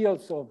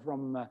fields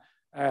from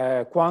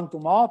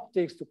quantum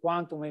optics to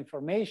quantum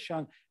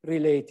information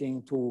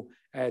relating to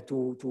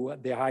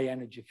the high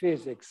energy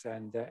physics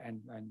and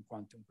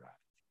quantum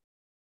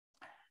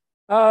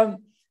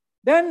gravity.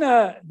 Then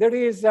there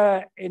is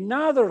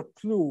another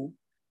clue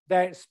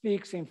that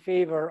speaks in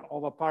favor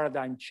of a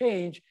paradigm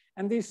change,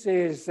 and this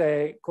is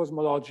a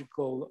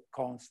cosmological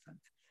constant.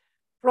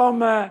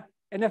 From an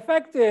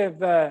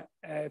effective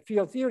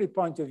field theory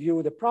point of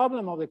view, the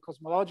problem of the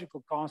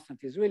cosmological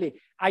constant is really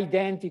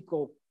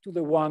identical to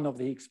the one of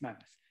the Higgs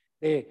mass.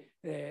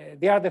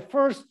 They are the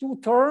first two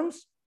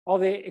terms of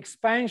the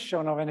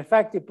expansion of an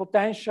effective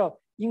potential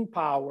in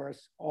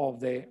powers of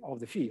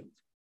the field.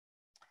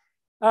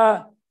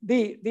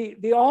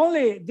 The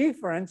only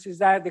difference is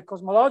that the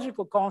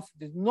cosmological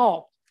constant is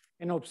not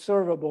an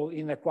observable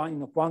in a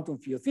quantum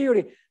field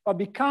theory, but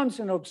becomes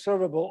an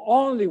observable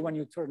only when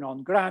you turn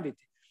on gravity.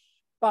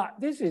 But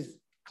this is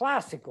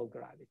classical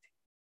gravity.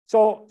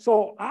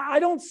 So I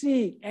don't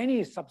see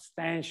any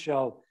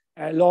substantial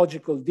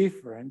logical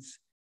difference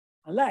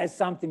unless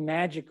something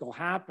magical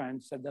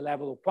happens at the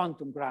level of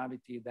quantum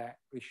gravity that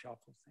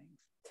reshuffles things.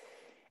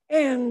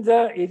 And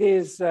it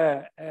is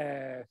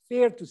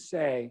fair to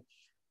say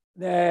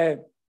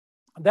that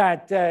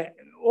that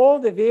all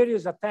the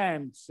various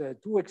attempts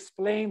to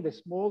explain the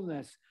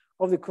smallness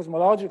of the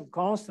cosmological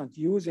constant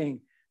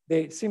using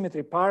the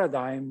symmetry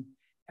paradigm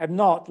have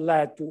not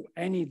led to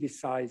any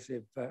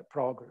decisive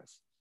progress.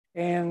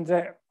 And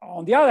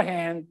on the other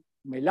hand,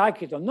 you may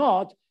like it or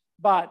not,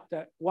 but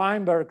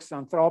Weinberg's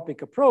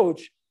anthropic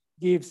approach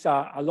gives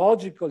a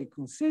logically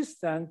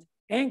consistent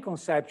and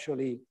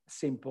conceptually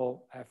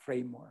simple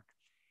framework.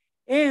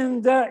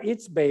 And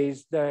it's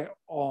based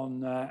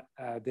on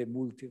the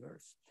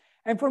multiverse.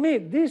 And for me,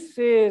 this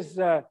is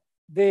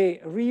the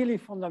really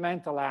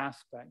fundamental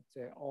aspect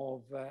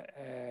of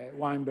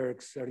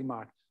Weinberg's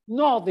remark,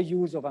 not the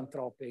use of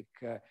anthropic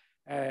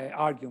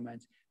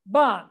arguments,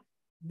 but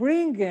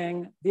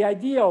bringing the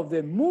idea of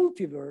the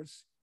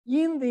multiverse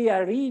in the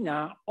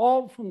arena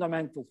of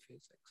fundamental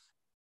physics.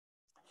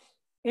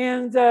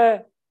 And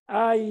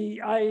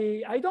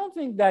I don't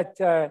think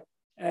that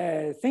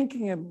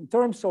thinking in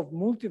terms of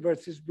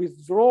multiverse is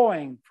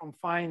withdrawing from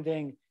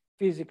finding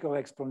physical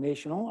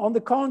explanation. On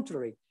the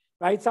contrary,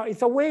 right? So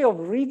it's a way of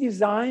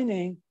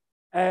redesigning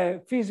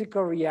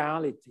physical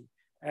reality,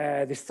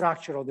 the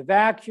structure of the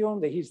vacuum,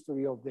 the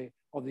history of the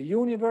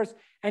universe,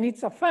 and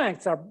its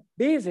effects are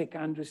basic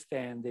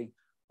understanding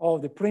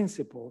of the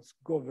principles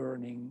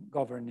governing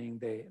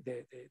the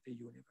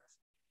universe.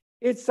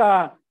 It's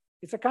a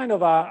kind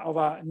of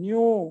a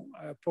new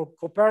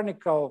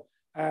Copernican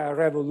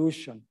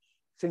revolution,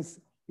 since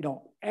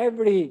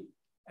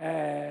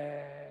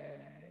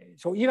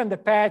so even the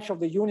patch of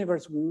the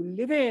universe we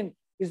live in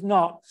is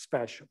not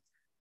special.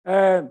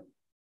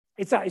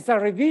 It's a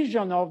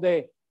revision of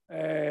the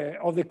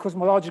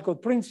cosmological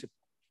principle,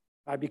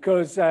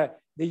 because the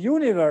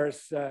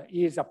universe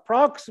is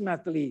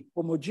approximately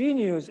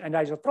homogeneous and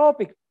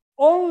isotropic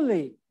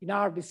only in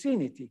our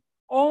vicinity,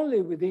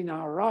 only within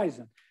our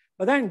horizon,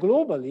 but then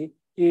globally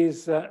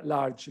is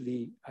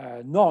largely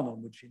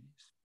non-homogeneous.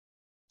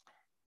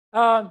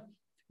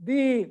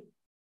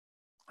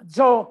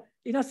 So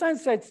in a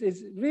sense,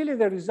 it's really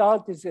the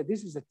result is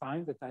this is the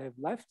time that I have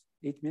left,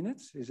 8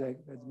 minutes. Is that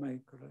my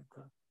correct?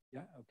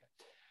 Yeah,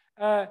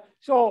 okay.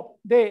 So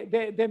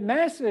the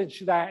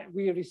message that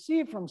we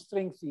receive from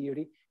string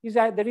theory is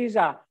that there is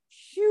a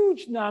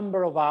huge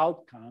number of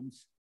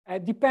outcomes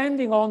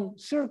depending on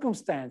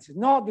circumstances,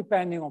 not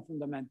depending on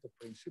fundamental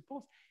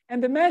principles.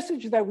 And the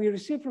message that we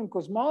receive from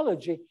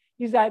cosmology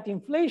is that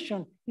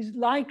inflation is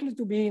likely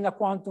to be in a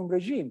quantum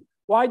regime.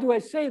 Why do I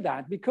say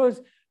that?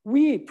 Because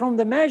we, from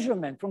the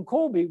measurement, from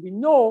Kobe, we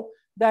know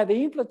that the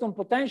inflaton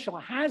potential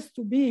has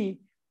to be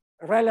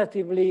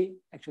relatively,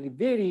 actually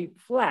very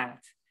flat.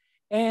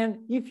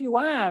 And if you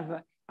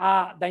have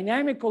a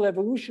dynamical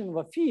evolution of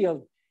a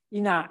field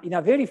in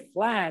a very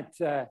flat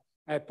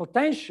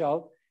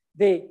potential,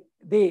 the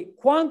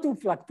quantum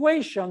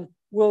fluctuation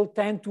will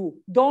tend to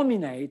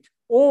dominate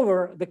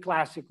over the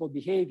classical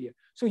behavior.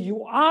 So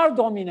you are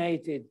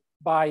dominated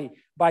by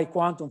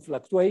quantum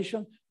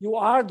fluctuation. You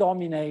are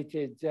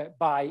dominated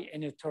by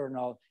an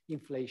eternal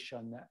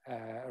inflation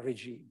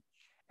regime.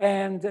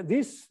 And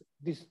these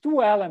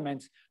two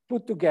elements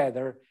put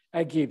together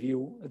give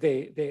you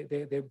the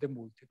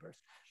multiverse.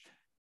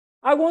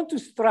 I want to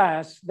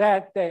stress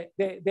that the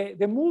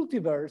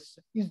multiverse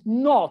is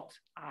not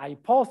a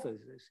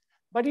hypothesis,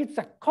 but it's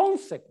a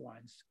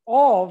consequence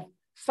of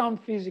some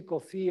physical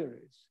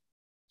theories.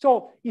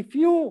 So if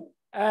you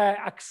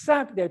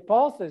accept the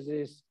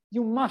hypothesis,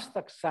 you must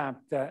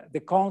accept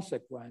the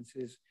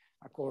consequences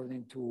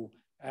according to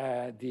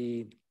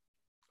the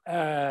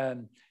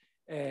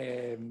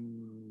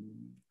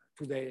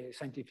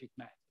scientific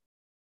method.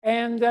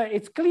 And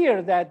it's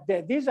clear that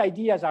these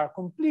ideas are a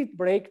complete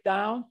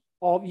breakdown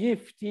of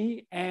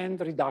EFT and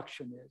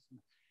reductionism.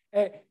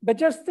 But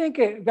just think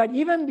that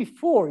even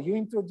before you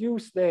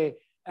introduce the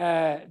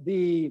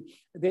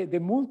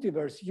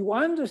multiverse, you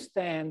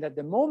understand that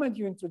the moment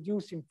you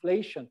introduce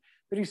inflation,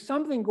 there is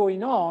something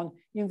going on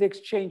in the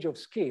exchange of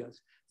scales.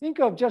 Think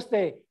of just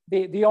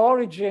the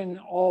origin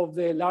of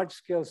the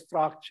large-scale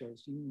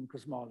structures in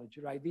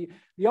cosmology, right? The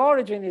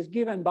origin is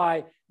given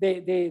by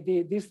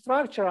the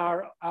structure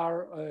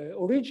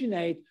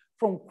originate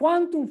from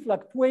quantum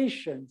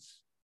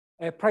fluctuations,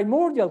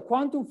 primordial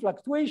quantum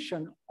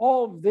fluctuation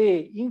of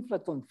the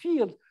inflaton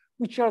field,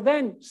 which are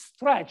then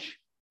stretched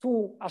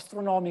to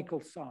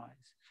astronomical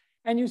size.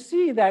 And you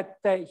see that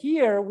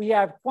here we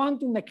have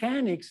quantum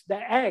mechanics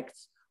that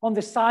acts on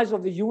the size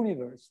of the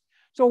universe.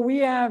 So we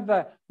have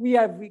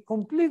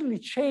completely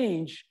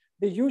changed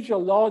the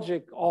usual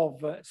logic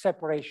of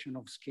separation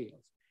of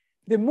scales.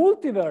 The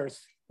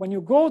multiverse, when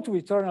you go to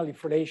eternal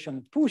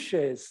inflation,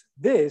 pushes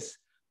this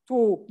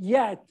to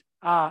yet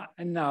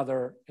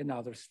another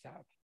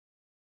step.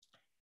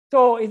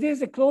 So it is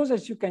the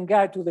closest you can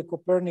get to the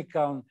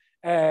Copernican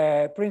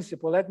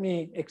principle. Let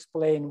me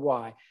explain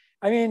why.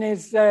 I mean,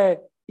 is a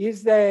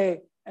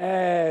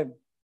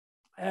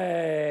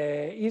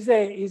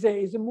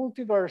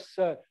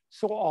multiverse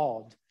so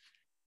odd?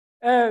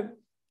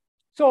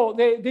 So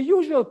the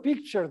usual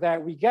picture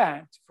that we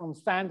get from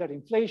standard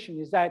inflation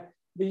is that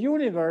the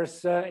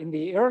universe in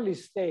the early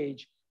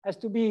stage has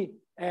to be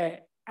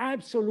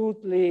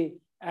absolutely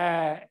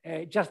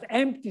just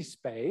empty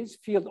space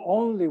filled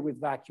only with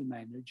vacuum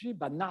energy,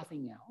 but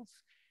nothing else,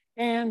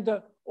 and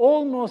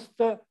almost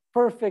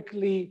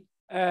perfectly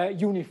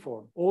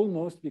uniform,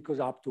 almost, because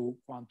up to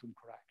quantum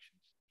corrections.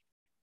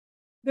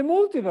 The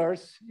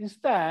multiverse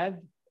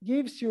instead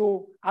gives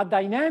you a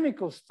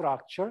dynamical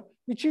structure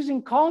which is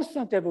in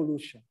constant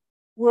evolution,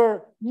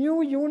 where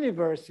new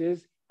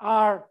universes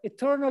are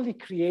eternally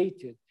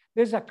created.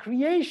 There's a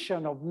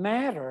creation of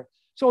matter.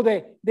 So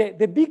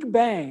the Big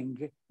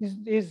Bang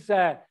is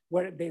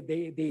where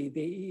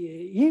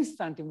the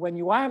instant when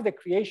you have the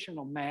creation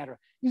of matter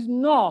is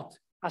not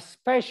a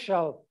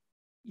special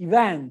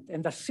event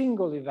and a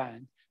single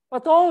event,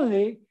 but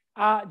only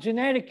a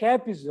generic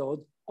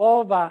episode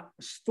of a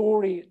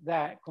story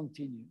that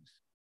continues.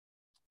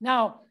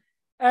 Now,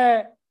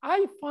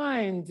 I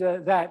find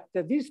that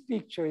this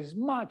picture is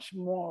much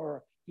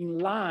more in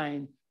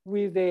line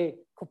with the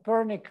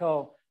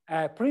Copernican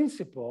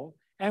principle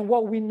and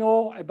what we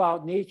know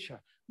about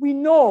nature. We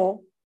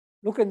know,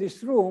 look in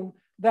this room,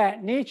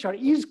 that nature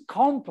is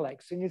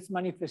complex in its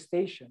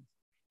manifestations.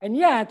 And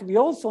yet we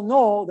also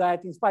know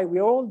that in spite,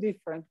 we're all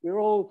different,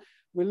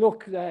 we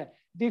look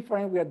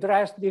different, we are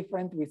dressed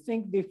different, we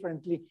think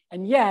differently,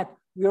 and yet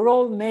we're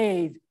all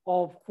made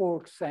of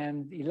quarks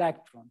and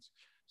electrons.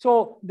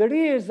 So there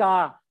is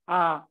a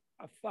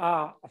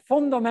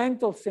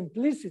fundamental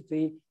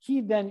simplicity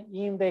hidden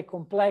in the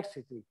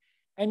complexity.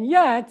 And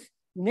yet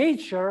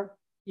nature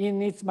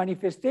in its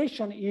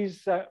manifestation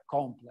is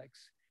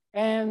complex.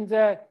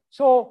 And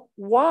so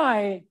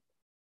why,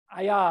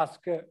 I ask,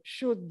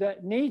 should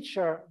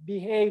nature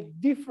behave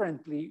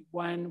differently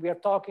when we are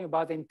talking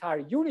about the entire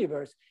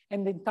universe?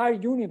 And the entire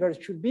universe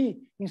should be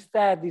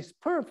instead this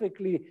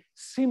perfectly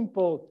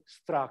simple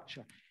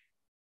structure.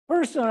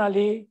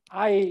 Personally,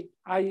 I'm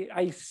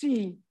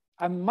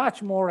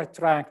much more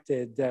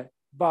attracted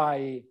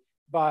by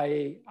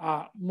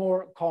a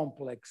more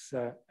complex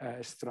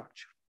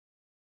structure.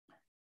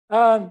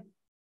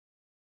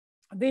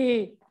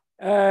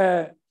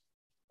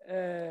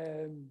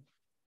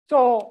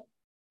 So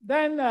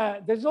then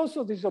there's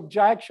also this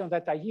objection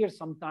that I hear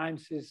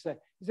sometimes is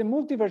the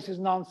multiverse is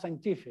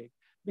non-scientific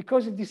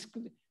because it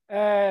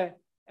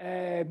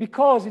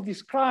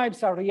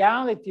describes a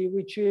reality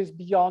which is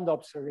beyond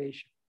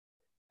observation.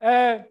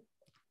 I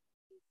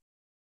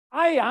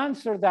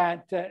answer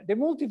that the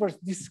multiverse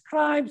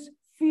describes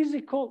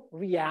physical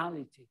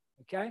reality.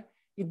 Okay,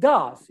 it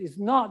does.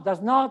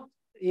 Does not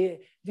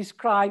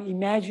describe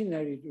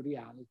imaginary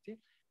reality,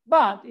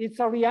 but it's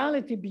a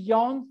reality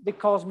beyond the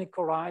cosmic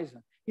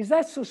horizon. Is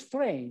that so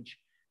strange?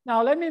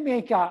 Now, let me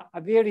make a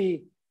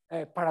very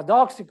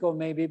paradoxical,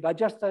 maybe, but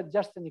just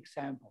an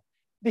example.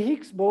 The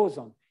Higgs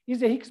boson. Is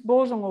the Higgs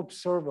boson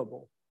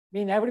observable? I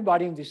mean,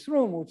 everybody in this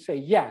room would say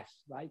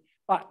yes, right?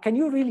 But can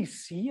you really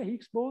see a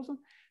Higgs boson?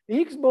 The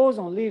Higgs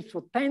boson lives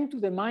for 10 to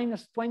the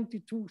minus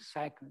 22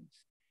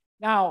 seconds.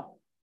 Now,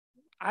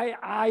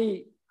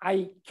 I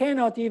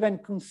cannot even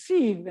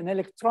conceive an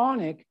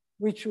electronic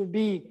which would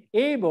be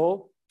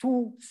able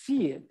to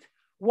see it.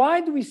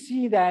 Why do we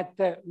see that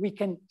we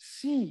can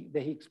see the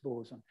Higgs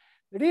boson?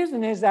 The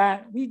reason is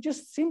that we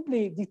just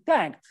simply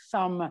detect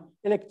some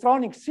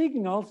electronic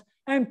signals,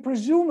 and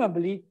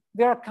presumably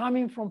they are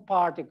coming from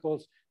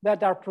particles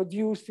that are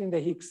produced in the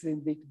Higgs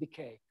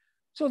decay.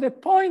 So the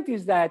point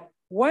is that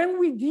when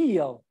we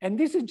deal, and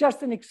this is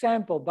just an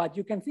example, but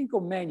you can think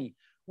of many,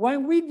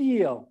 when we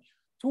deal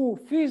to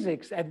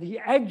physics at the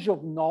edge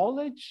of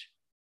knowledge,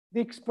 the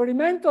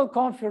experimental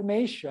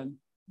confirmation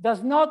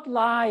does not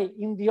lie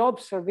in the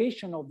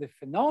observation of the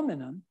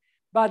phenomenon,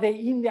 but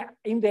in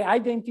the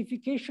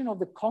identification of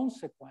the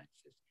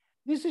consequences.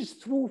 This is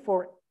true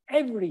for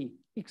every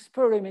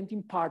experiment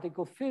in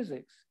particle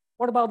physics.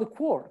 What about the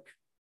quark?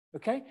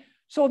 Okay,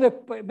 so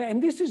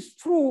and this is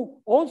true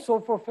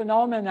also for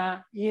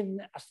phenomena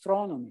in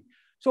astronomy.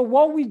 So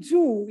what we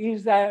do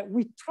is that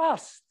we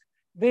trust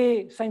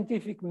the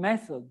scientific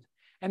method,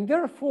 and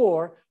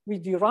therefore we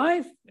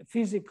derive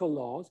physical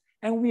laws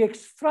and we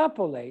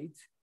extrapolate.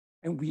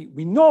 And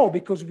we know,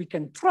 because we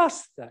can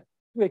trust that,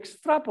 to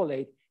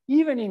extrapolate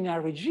even in a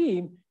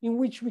regime in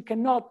which we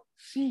cannot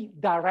see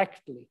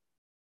directly.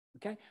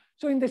 Okay?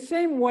 So in the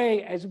same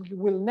way as we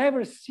will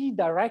never see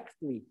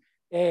directly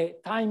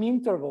time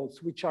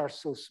intervals which are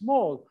so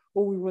small,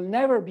 or we will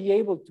never be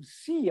able to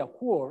see a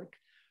quark,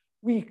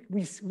 we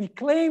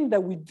claim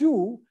that we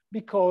do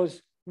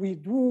because we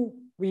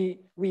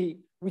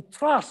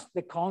trust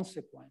the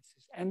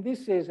consequences. And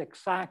this is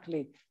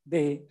exactly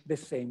the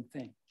same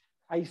thing.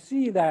 I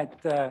see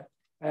that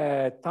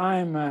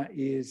time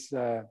is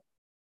a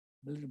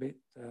little bit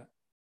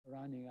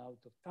running out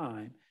of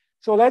time.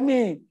 So let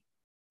me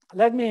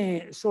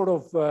sort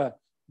of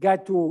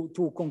get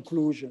to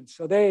conclusions.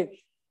 So the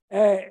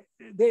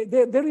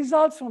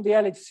results from the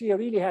LHC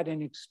really had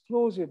an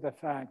explosive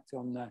effect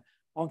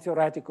on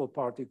theoretical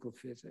particle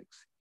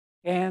physics.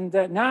 And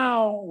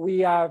now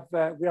we are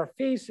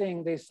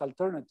facing this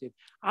alternative.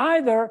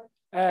 Either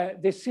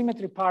the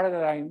symmetry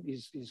paradigm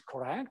is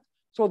correct.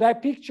 So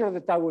that picture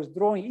that I was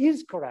drawing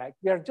is correct.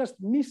 We are just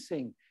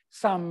missing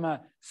some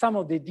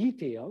of the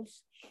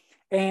details.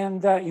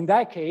 And in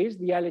that case,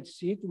 the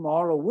LHC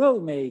tomorrow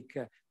will make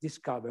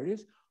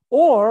discoveries,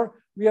 or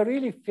we are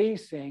really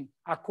facing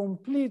a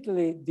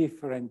completely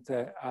different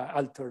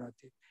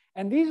alternative.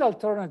 And these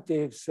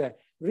alternatives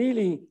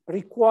really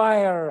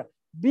require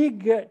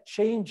big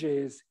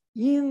changes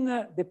in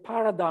the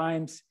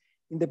paradigms,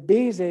 in the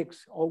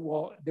basics of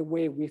the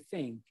way we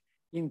think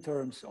in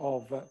terms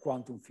of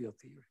quantum field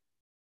theory.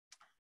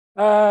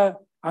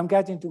 I'm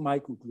getting to my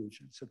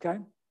conclusions, okay?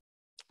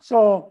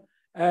 So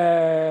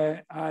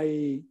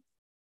I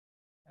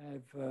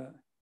have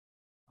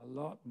a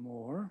lot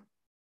more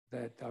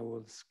that I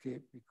will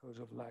skip because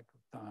of lack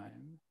of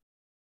time.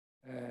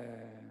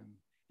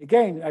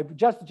 Again, I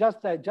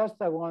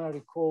want to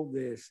recall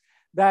this,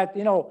 that,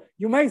 you know,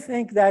 you may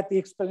think that the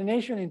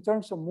explanation in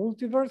terms of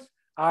multiverse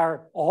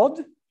are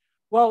odd.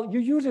 Well, you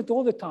use it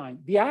all the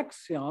time. The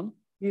axion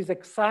is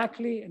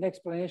exactly an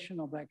explanation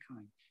of that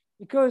kind.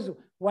 Because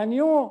when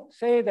you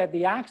say that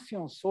the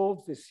axion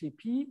solves the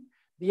CP,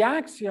 the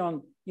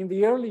axion in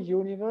the early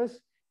universe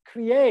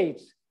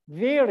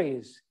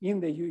varies in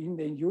the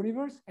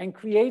universe and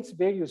creates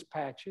various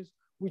patches,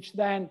 which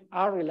then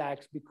are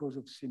relaxed because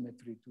of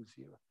symmetry to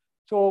zero.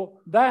 So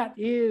that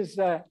is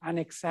an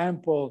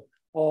example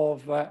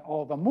of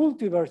a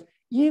multiverse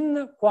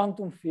in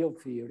quantum field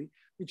theory,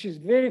 which is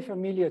very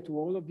familiar to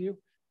all of you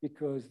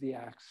because the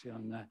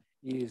axion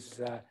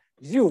is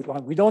used.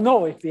 Well, we don't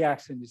know if the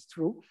axion is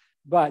true,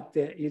 but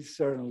it's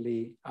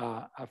certainly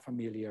a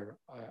familiar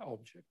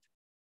object.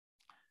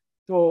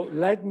 So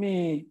let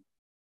me,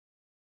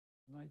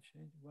 why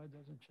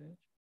doesn't it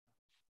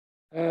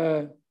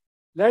change?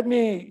 Let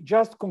me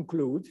just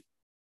conclude.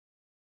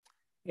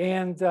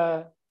 And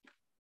okay,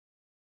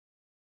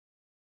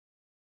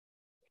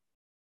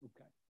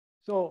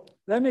 so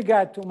let me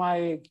get to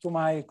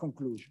my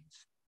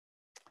conclusions.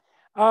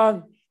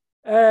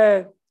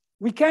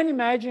 We can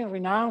imagine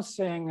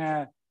renouncing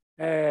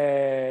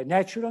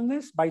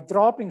naturalness by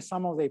dropping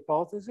some of the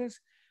hypotheses.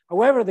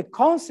 However, the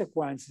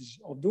consequences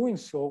of doing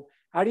so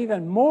are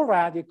even more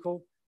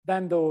radical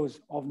than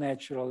those of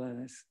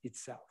naturalness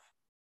itself.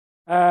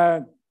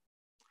 The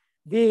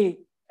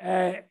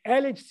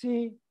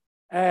LHC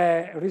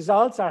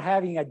results are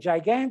having a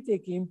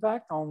gigantic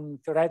impact on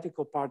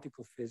theoretical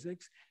particle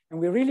physics, and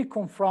we're really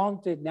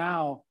confronted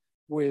now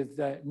with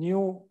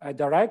new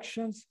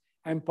directions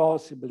and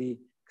possibly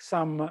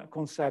some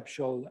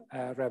conceptual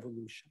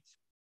revolutions.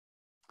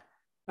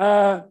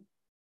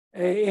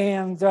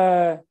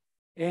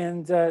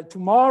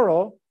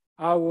 Tomorrow,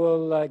 I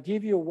will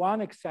give you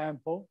one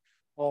example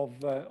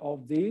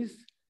of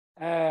these,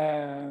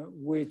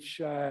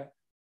 which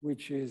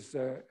is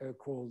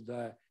called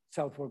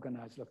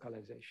self-organized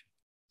localization.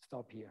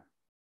 Stop here.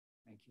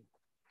 Thank you.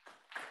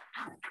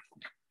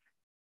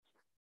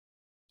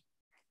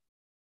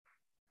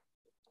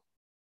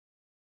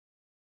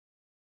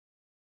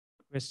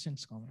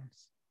 Questions,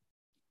 comments?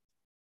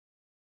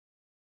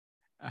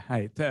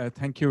 Hi,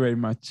 thank you very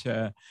much.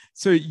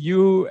 So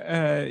you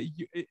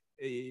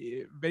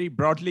very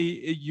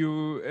broadly,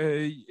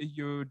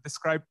 you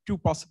described two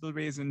possible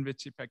ways in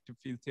which effective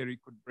field theory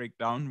could break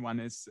down. One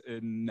is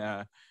in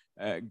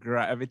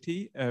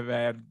gravity,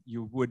 where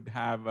you would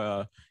have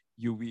a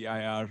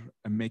UV-IR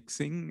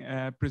mixing,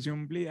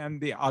 presumably, and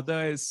the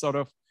other is sort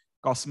of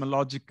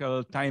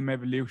cosmological time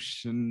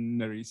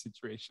evolutionary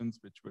situations,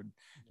 which would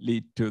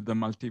lead to the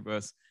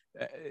multiverse.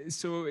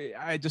 So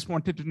I just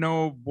wanted to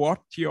know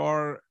what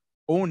your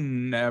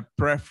own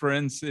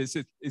preference is.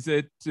 Is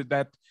it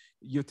that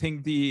you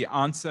think the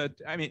answer,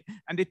 I mean,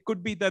 and it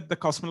could be that the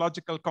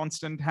cosmological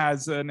constant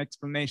has an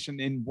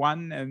explanation in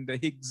one and the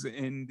Higgs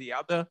in the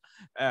other,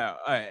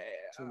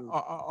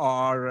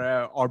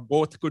 or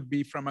both could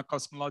be from a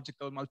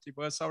cosmological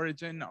multiverse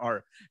origin,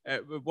 or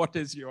what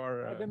is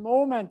your... At the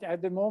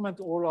moment,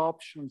 all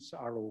options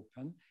are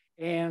open,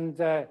 and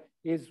this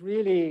is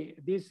really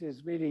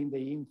in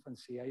the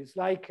infancy. It's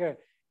like,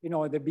 you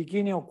know, at the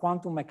beginning of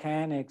quantum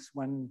mechanics,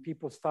 when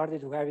people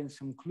started to having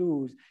some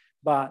clues,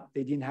 but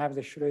they didn't have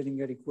the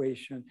Schrödinger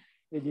equation.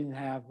 They didn't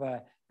have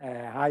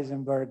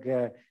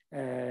Heisenberg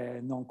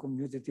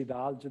non-commutative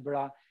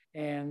algebra.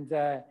 And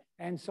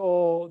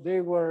so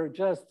they were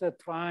just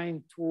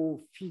trying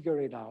to figure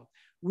it out.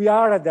 We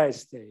are at that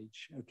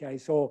stage, okay?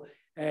 So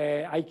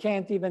I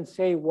can't even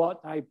say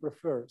what I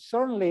prefer.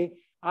 Certainly,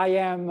 I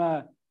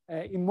am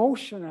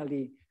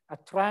emotionally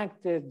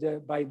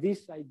attracted by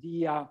this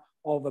idea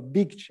of a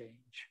big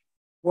change,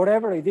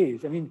 whatever it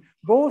is. I mean,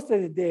 both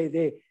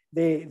the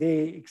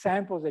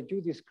examples that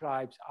you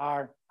described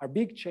are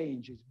big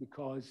changes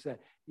because it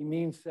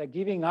means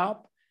giving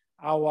up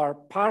our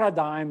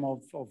paradigm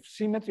of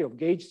symmetry, of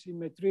gauge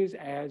symmetries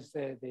as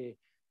the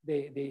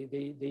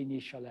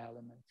initial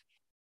element.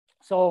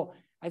 So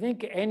I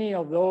think any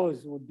of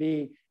those would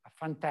be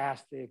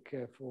fantastic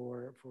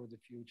for the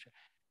future.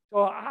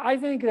 So I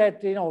think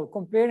that, you know,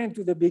 comparing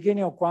to the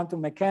beginning of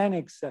quantum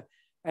mechanics,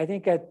 I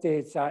think that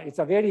it's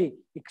a very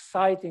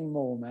exciting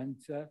moment.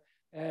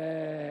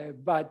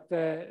 But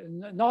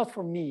not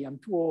for me, I'm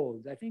too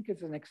old. I think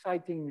it's an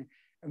exciting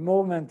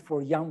moment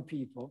for young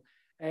people.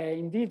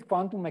 Indeed,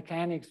 quantum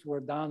mechanics were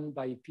done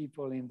by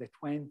people in the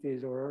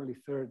 20s or early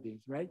 30s,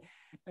 right?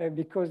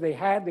 Because they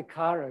had the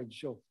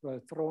courage of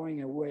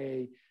throwing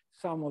away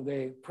some of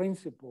the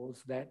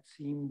principles that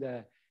seemed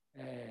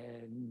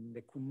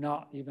they could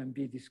not even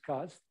be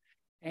discussed.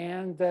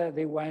 And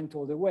they went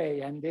all the way,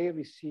 and they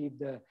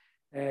received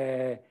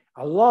a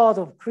lot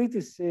of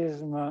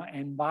criticism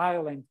and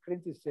violent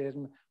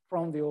criticism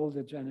from the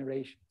older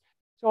generation.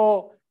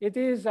 So it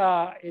is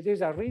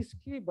a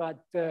risky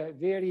but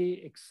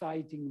very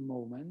exciting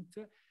moment.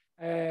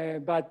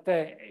 But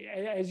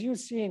as you've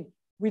seen,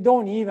 we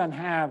don't even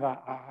have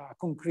a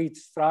concrete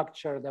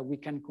structure that we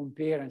can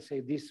compare and say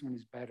this one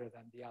is better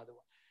than the other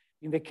one.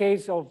 In the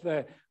case of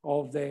the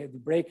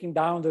breaking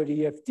down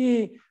the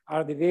EFT,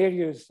 are the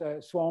various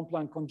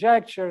swampland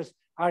conjectures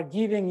are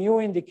giving you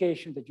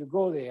indication that you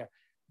go there.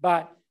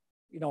 But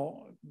you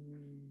know,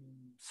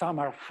 some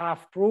are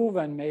half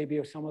proven, maybe,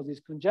 of some of these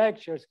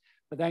conjectures.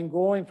 But then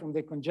going from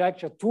the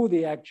conjecture to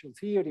the actual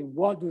theory,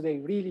 what do they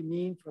really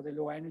mean for the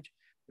low energy?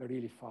 They're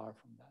really far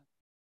from that.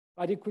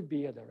 But it could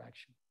be a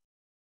direction.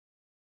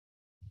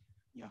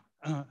 Yeah,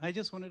 I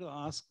just wanted to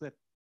ask that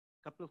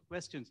couple of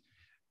questions,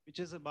 which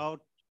is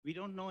about, we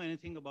don't know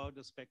anything about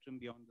the spectrum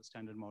beyond the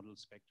standard model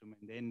spectrum.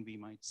 And then we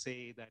might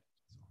say that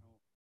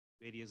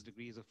various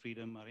degrees of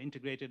freedom are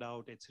integrated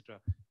out, etc.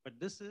 But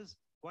this is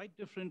quite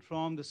different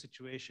from the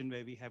situation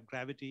where we have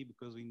gravity,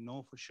 because we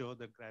know for sure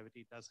that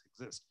gravity does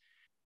exist.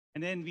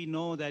 And then we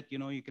know that, you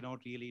know, you cannot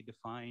really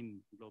define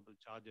global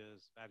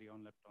charges,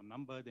 baryon, lepton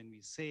number. Then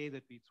we say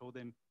that we throw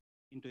them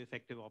into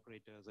effective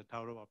operators, a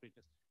tower of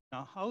operators.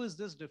 Now, how is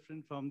this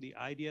different from the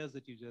ideas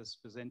that you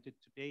just presented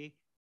today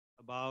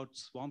about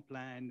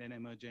swampland and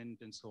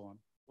emergent and so on?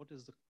 What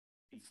is the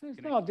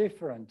It's not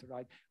different,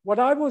 right? What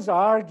I was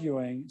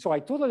arguing, so I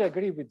totally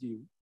agree with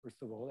you,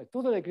 first of all. I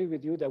totally agree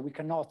with you that we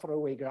cannot throw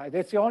away gravity.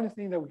 That's the only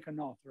thing that we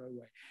cannot throw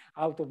away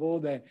out of all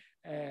the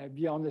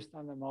beyond the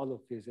standard model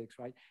of physics,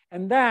 right?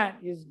 And that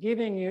is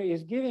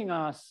giving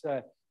us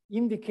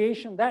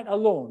indication, that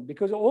alone,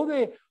 because all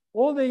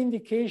the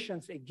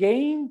indications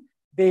against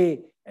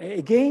the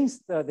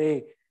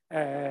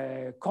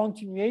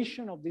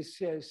continuation of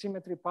this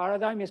symmetry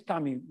paradigm is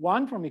coming,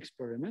 one from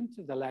experiment,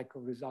 the lack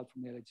of result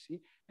from LHC,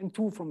 and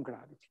two from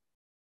gravity.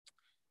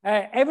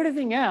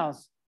 Everything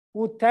else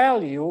would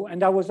tell you,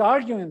 and I was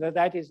arguing that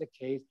that is the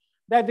case,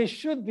 that there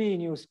should be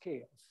new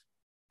scales.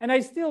 And I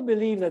still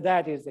believe that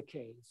that is the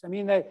case. I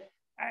mean,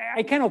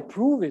 I cannot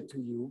prove it to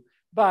you,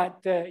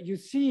 but you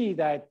see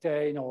that,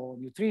 you know,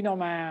 neutrino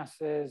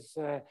masses,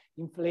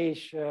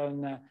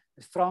 inflation,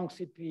 strong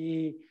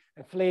CP,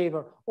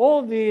 flavor,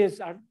 all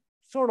these are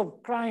sort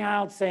of crying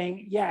out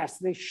saying, yes,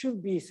 there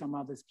should be some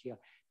other scale.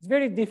 It's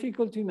very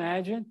difficult to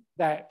imagine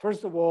that,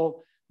 first of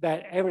all,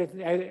 that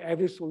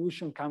every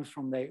solution comes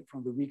from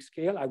the weak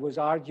scale. I was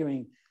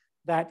arguing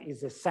that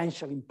is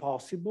essentially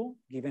impossible,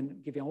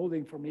 given all the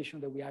information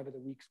that we have at the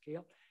weak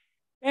scale.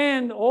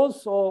 And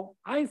also,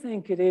 I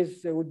think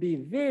it would be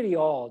very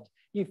odd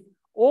if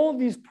all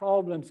these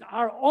problems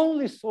are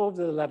only solved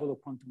at the level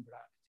of quantum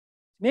gravity.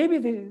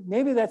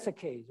 Maybe that's the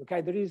case,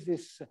 okay? There is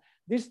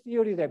this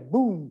theory that,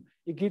 boom,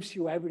 it gives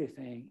you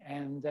everything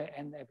and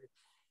everything.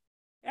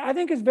 I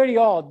think it's very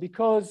odd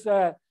because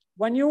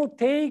when you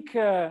take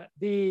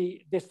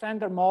the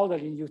standard model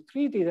and you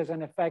treat it as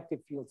an effective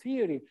field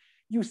theory,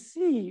 you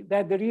see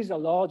that there is a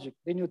logic.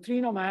 The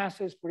neutrino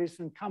masses, for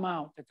instance, come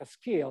out at a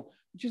scale,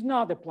 which is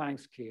not the Planck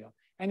scale.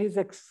 And it's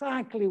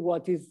exactly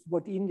what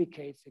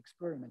indicates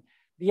experiment.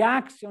 The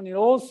axion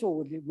also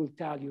will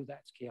tell you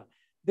that scale.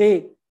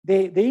 The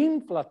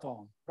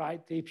inflaton,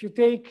 right? If you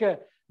take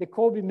the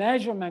Kobe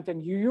measurement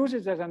and you use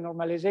it as a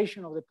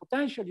normalization of the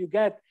potential, you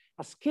get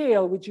a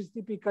scale which is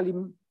typically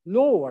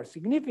lower,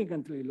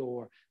 significantly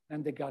lower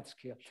than the gut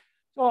scale.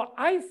 So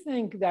I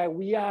think that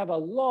we have a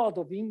lot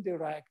of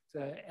indirect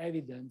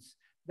evidence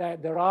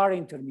that there are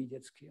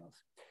intermediate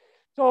scales.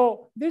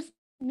 So this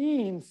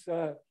means,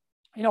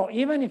 you know,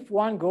 even if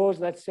one goes,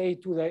 let's say,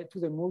 to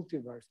the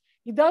multiverse,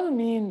 it doesn't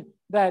mean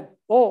that,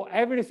 oh,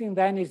 everything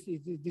then is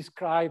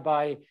described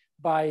by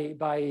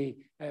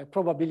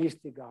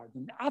probabilistic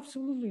argument.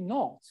 Absolutely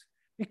not,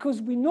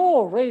 because we know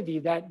already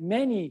that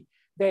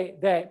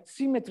that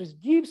symmetries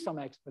give some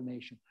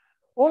explanation.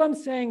 All I'm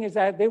saying is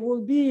that there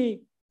will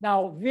be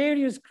now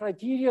various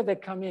criteria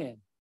that come in,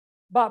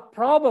 but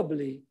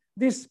probably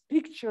this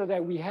picture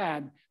that we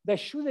had, there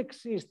should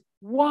exist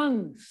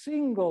one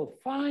single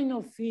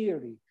final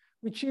theory,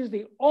 which is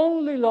the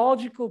only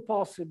logical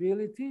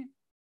possibility,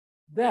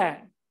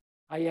 that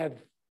I have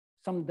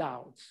some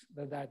doubts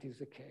that that is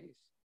the case.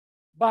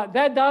 But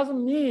that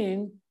doesn't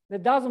mean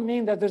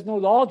that there's no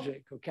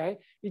logic, okay?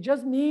 It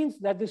just means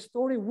that the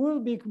story will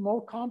be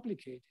more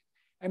complicated.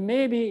 And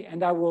maybe,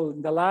 and I will,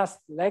 in the last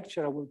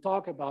lecture, I will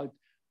talk about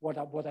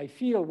what I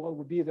feel what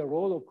would be the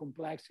role of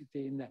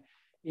complexity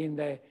in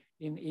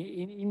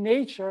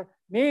nature.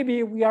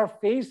 Maybe we are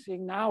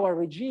facing now a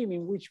regime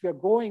in which we are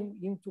going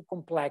into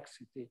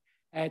complexity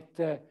at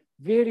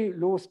very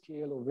low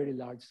scale or very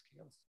large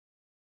scales.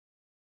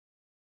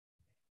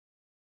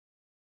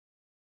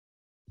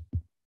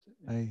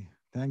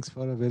 Thanks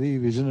for a very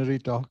visionary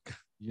talk,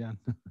 Gian.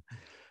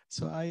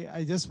 So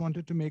I just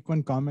wanted to make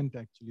one comment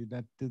actually,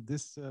 that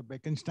this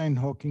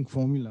Bekenstein-Hawking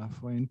formula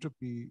for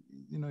entropy,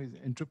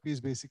 entropy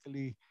is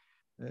basically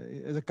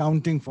a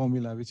counting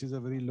formula, which is a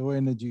very low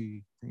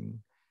energy thing.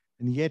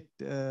 And yet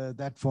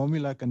that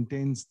formula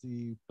contains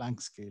the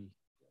Planck scale.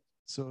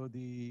 So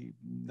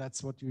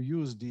that's what you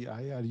use, the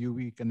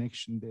IR-UV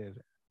connection there.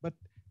 But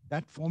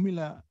that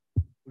formula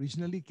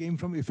originally came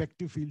from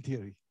effective field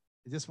theory.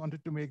 I just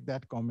wanted to make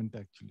that comment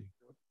actually.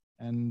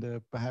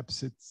 And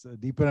perhaps it's a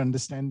deeper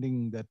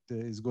understanding that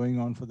is going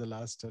on for the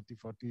last 30,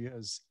 40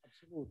 years.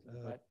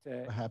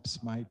 Absolutely.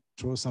 Perhaps might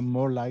throw some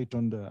more light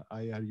on the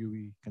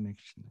IR-UV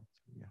connection.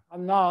 Yeah.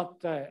 I'm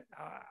not,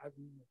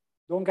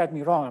 don't get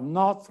me wrong, I'm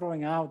not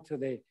throwing out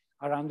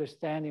our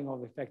understanding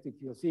of effective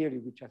field theory,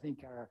 which I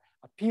think are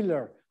a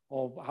pillar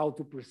of how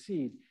to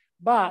proceed.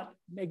 But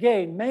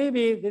again,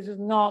 maybe this is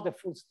not the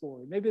full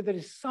story. Maybe there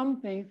is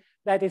something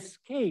that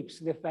escapes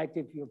the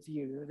effective field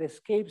theory, that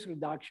escapes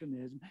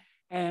reductionism,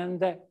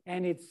 and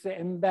it's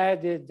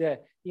embedded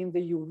in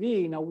the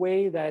UV in a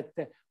way that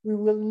we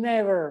will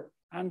never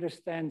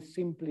understand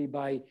simply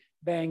by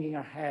banging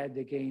our head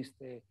against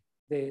the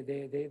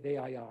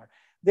IR.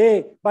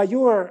 But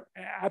you are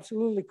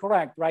absolutely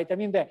correct, right? I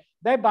mean,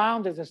 that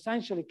bound is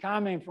essentially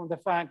coming from the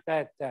fact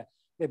that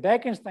the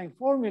Bekenstein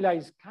formula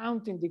is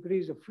counting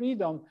degrees of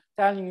freedom,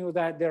 telling you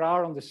that there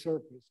are on the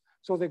surface.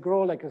 So they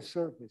grow like a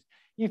surface.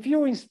 If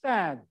you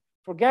instead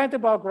forget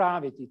about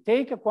gravity,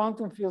 take a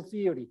quantum field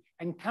theory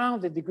and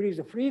count the degrees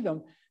of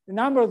freedom, the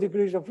number of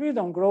degrees of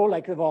freedom grow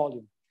like the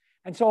volume.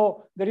 And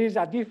so there is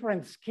a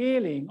different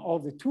scaling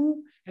of the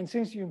two. And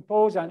since you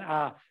impose an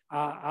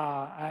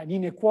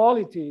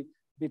inequality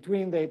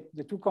between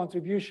the two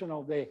contributions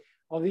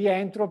of the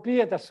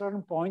entropy, at a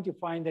certain point, you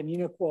find an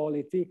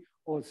inequality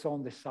also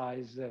on the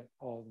size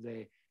of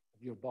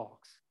your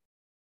box,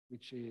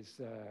 which is,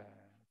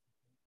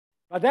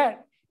 but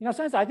that, in a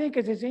sense, I think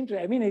it is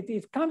interesting. I mean,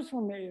 it comes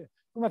from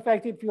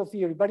effective field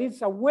theory, but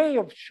it's a way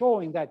of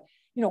showing that,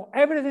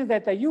 everything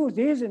that I use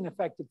is an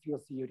effective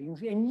field theory.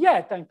 And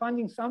yet I'm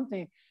finding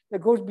something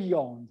that goes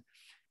beyond.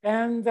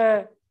 And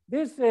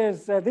this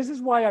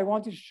is why I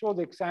wanted to show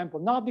the example,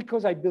 not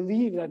because I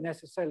believe that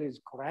necessarily is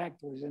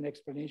correct or is an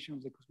explanation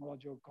of the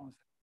cosmological concept,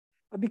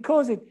 but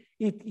because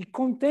it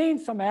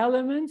contains some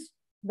elements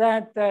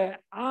that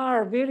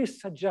are very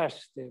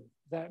suggestive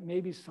that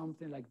maybe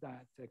something like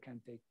that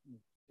can take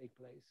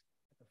place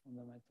at a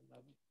fundamental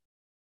level.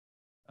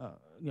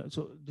 Yeah,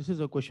 so this is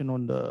a question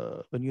on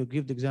when you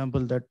give the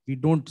example that we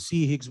don't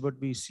see Higgs, but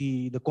we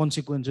see the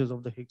consequences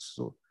of the Higgs.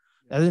 So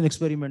as an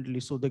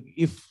experimentalist, so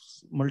if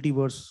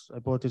multiverse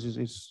hypothesis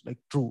is like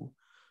true,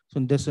 so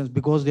in this sense,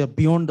 because they are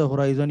beyond the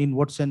horizon, in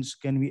what sense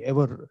can we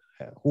ever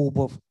hope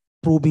of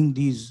probing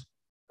these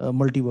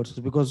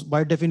multiverses? Because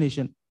by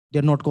definition,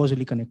 they're not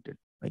causally connected,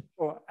 right?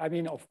 Well, I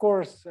mean, of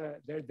course,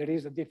 there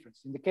is a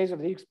difference. In the case of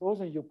the Higgs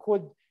boson, you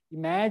could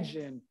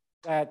imagine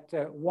that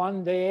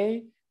one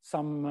day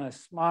some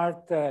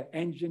smart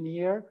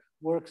engineer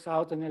works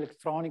out an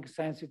electronic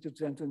sensitive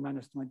to 10 to the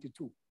minus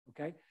 22,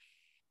 okay?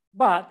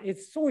 But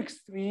it's so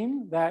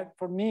extreme that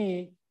for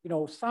me,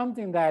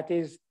 something that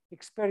is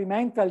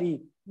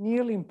experimentally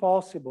nearly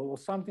impossible or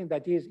something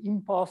that is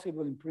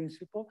impossible in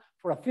principle,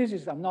 for a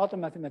physicist, I'm not a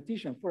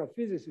mathematician, for a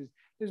physicist,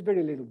 there's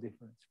very little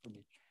difference for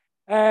me.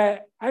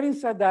 Having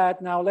said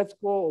that, now let's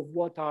go of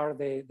what are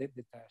the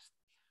tests.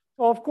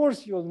 So of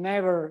course, you'll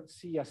never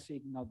see a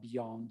signal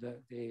beyond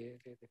the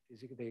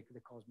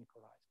cosmic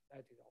horizon.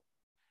 That is all.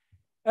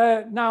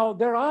 Now,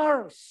 there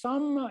are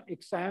some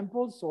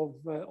examples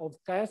of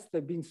tests that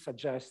have been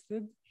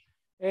suggested.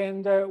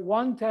 And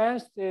one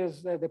test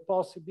is the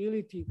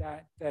possibility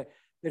that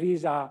there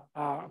is a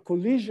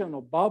collision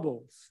of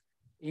bubbles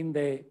in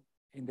the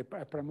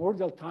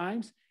primordial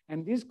times.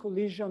 And this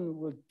collision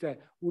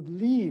would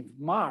leave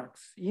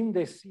marks in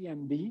the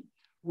CMB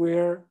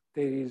where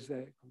there is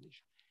a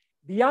collision.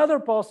 The other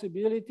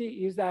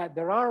possibility is that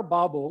there are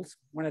bubbles,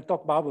 when I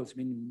talk bubbles, I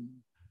mean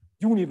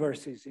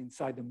universes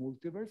inside the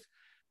multiverse,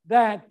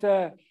 that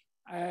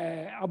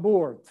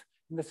abort,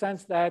 in the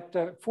sense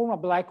that form a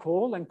black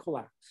hole and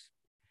collapse.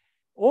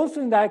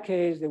 Also in that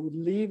case, they would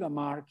leave a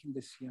mark in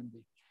the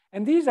CMB.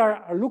 And these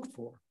are looked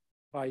for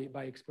by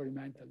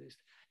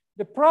experimentalists.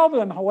 The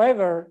problem,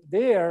 however,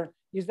 there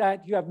is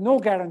that you have no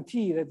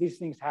guarantee that these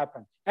things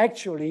happen.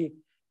 Actually,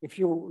 if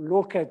you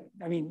look at,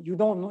 I mean, you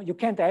don't know, you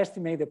can't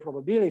estimate the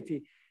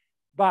probability,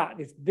 but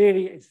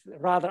it's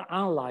rather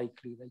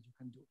unlikely that you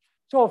can do.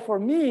 So for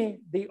me,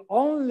 the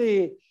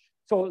only,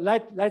 so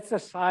let's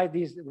aside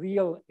these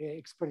real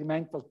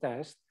experimental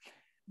tests.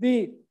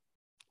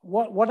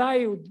 What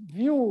I would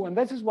view, and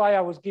this is why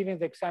I was giving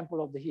the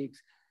example of the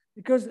Higgs,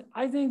 because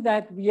I think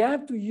that we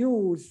have to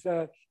use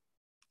the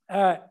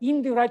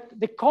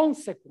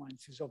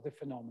consequences of the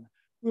phenomena.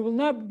 We will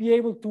not be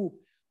able to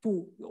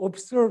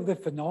observe the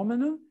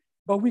phenomenon,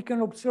 but we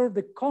can observe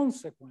the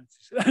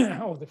consequences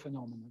of the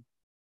phenomenon.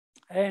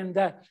 And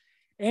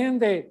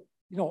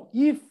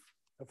if,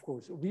 of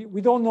course,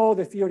 we don't know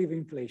the theory of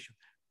inflation.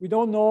 We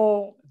don't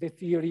know the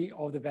theory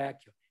of the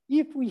vacuum.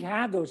 if we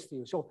had those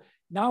theories, so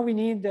now we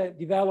need the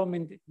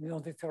development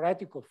on the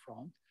theoretical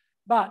front,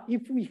 but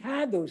if we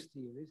had those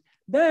theories,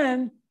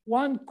 then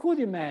one could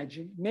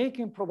imagine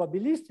making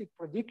probabilistic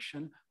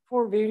prediction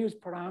for various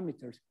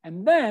parameters,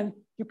 and then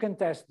you can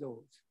test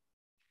those.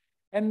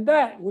 And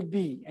that would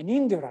be an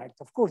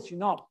indirect, of course, you're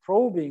not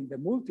probing the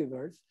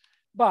multiverse,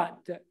 but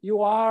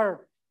you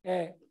are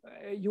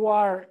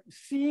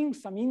seeing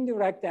some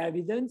indirect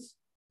evidence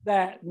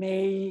that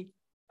may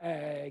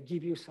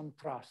give you some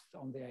trust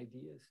on the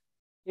ideas.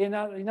 In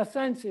a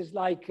sense, it's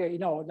like,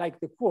 like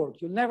the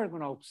quark. You're never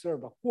going to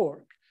observe a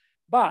quark,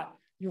 but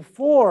you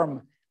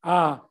form,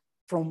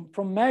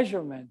 from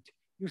measurement,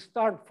 you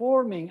start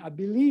forming a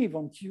belief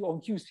on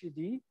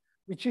QCD,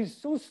 which is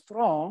so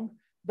strong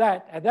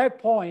that at that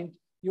point,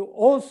 you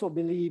also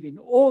believe in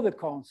all the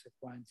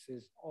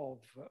consequences of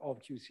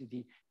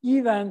QCD,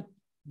 even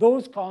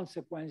those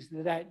consequences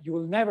that you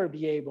will never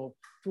be able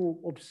to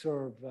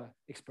observe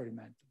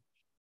experimentally.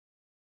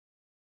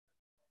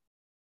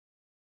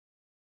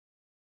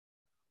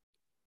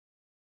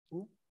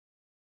 Ooh.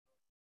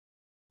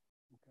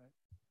 Okay.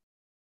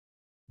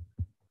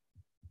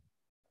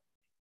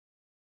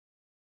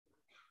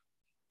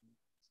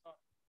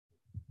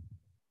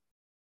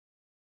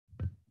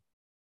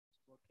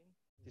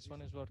 This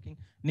one is working.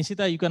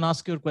 Nishita, you can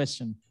ask your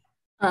question.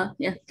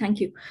 Yeah, thank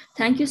you.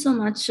 Thank you so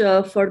much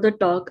for the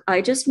talk.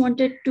 I just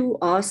wanted to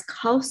ask,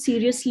 how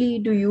seriously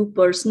do you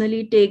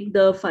personally take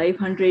the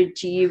 500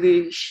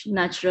 GeV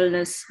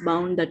naturalness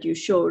bound that you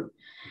showed?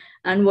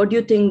 And what do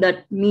you think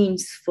that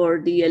means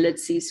for the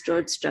LHC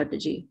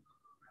strategy?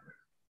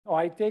 Oh,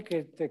 I take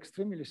it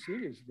extremely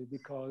seriously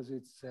because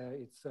it's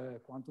a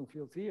quantum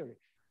field theory.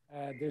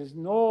 There's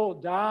no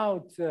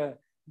doubt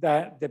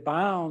that the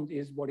bound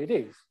is what it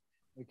is.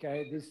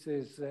 Okay, this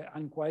is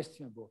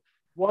unquestionable.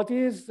 What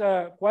is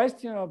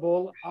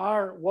questionable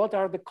are what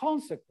are the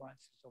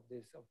consequences of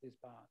this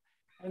bound.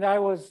 And I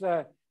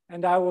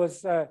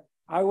was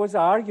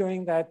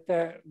arguing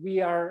that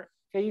we are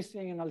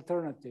facing an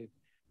alternative.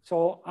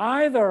 So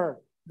either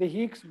the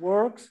Higgs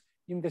works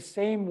in the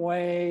same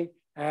way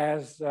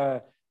as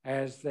the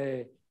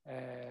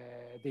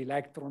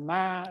electron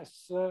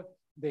mass,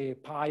 the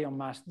pion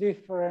mass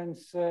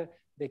difference, the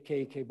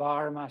KK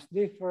bar mass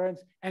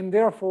difference, and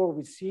therefore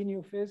we see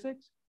new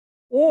physics,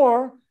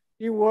 or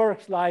it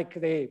works like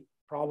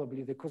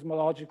probably the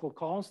cosmological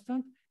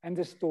constant, and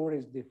the story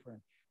is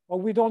different.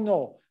 Well, we don't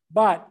know,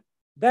 but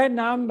that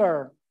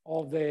number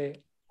of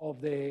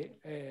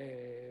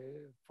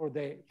for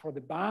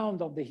the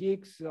bound of the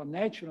Higgs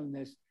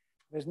naturalness,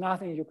 there's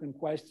nothing you can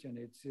question.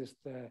 It's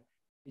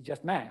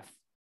just math.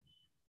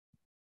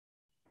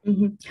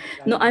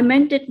 Mm-hmm. No, I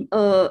meant it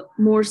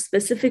more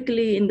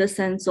specifically in the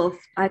sense of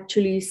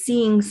actually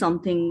seeing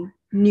something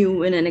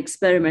new in an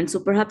experiment. So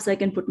perhaps I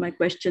can put my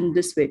question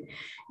this way.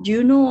 Do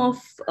you know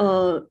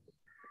of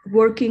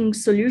working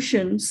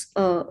solutions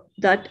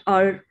that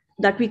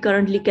we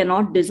currently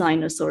cannot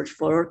design a search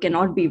for or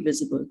cannot be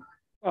visible?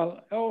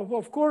 Well,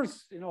 of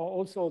course,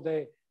 also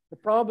the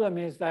problem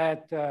is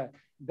that the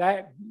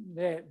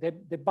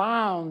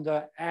bound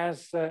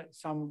has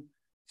some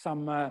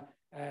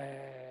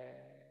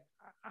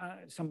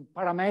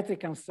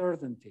parametric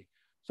uncertainty.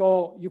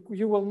 So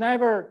you will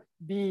never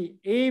be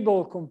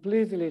able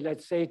completely,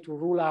 let's say, to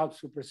rule out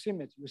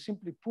supersymmetry. You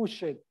simply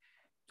push it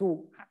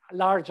to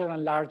larger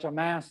and larger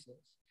masses.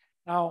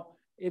 Now,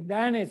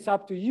 then it's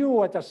up to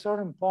you at a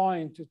certain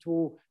point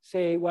to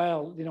say,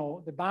 well,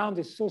 the bound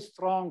is so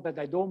strong that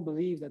I don't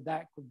believe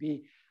that could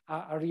be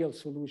a real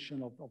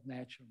solution of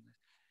naturalness.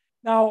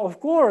 Now, of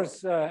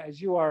course,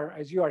 as you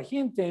are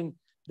hinting,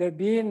 there have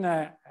been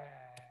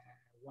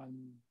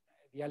when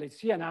the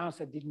LHC announced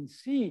that didn't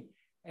see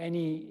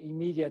any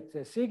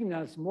immediate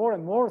signals, more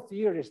and more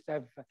theorists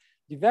have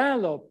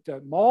developed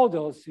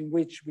models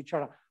which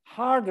are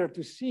harder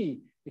to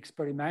see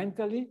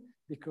experimentally,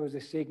 because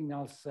the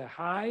signals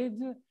hide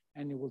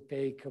and it will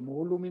take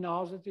more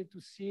luminosity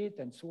to see it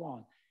and so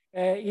on.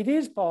 It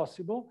is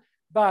possible,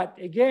 but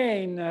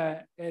again,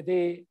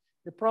 the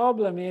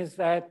problem is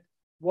that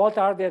what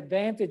are the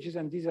advantages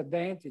and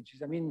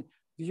disadvantages? I mean,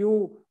 do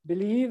you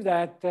believe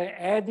that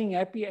adding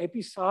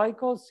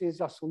epicycles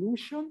is a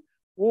solution,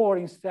 or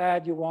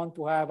instead you want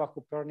to have a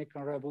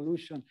Copernican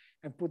revolution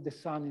and put the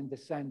sun in the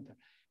center?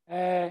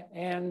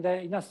 And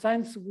in a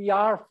sense, we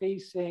are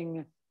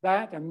facing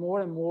that, and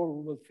more we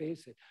will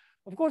face it.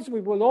 Of course, we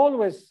will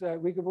always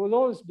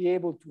be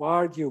able to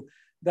argue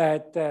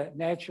that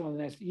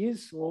naturalness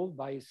is solved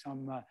by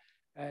some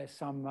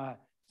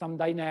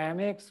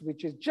dynamics,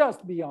 which is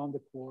just beyond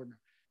the corner.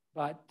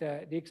 But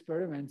the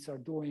experiments are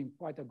doing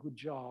quite a good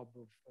job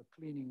of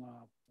cleaning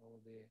up all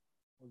the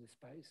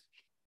space.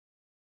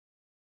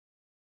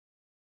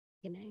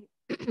 Can I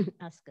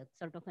ask a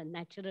sort of a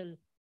natural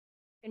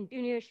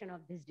continuation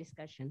of this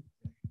discussion?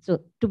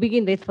 So to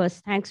begin with,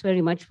 first, thanks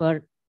very much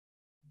for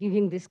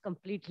giving this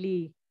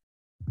completely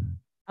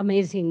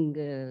amazing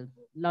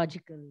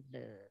logical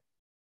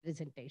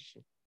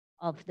presentation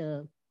of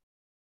the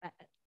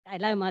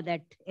dilemma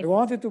that... I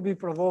wanted to be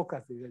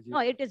provocative. No,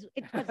 it was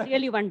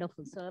really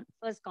wonderful, sir.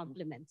 First,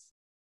 compliments.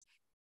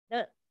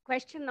 the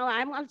question now,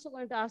 I'm also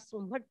going to ask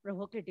somewhat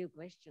provocative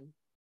question.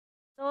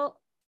 So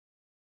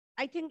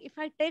I think if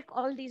I take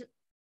all these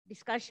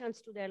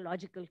discussions to their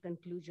logical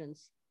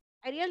conclusions,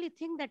 I really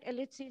think that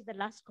LHC is the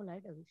last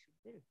collider we should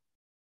build.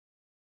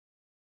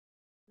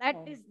 That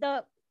is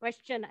the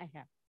question I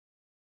have.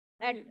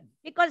 That,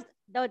 because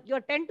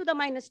your 10 to the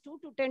minus 2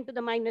 to 10 to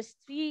the minus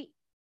 3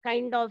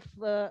 kind of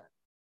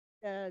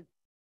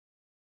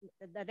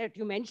that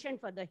you mentioned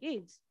for the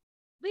Higgs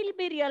will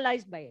be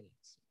realized by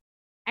LHC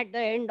at the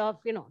end of,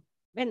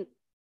 when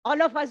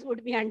all of us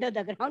would be under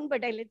the ground,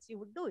 but LHC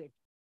would do it.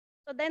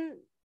 So then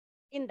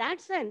in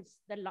that sense,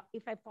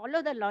 if I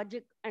follow the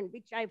logic, and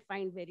which I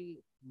find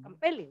very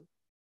compelling,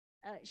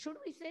 should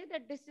we say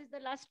that this is the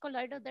last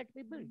collider that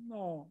we build?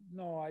 No,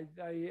 I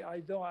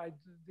don't.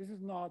 This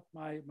is not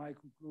my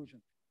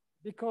conclusion,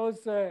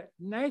 because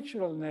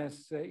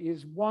naturalness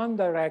is one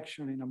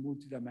direction in a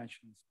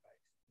multidimensional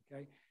space.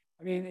 Okay,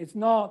 I mean, it's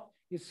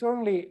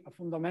certainly a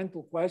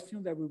fundamental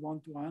question that we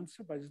want to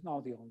answer, but it's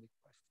not the only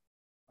question.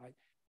 Right?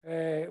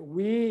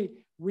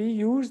 We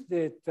used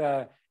it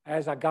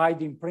as a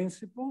guiding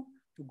principle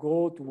to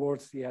go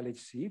towards the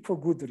LHC for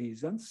good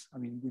reasons. I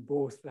mean, we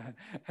both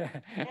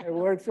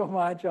worked so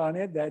much on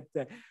it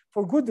that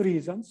for good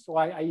reasons. So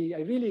I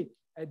really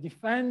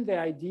defend the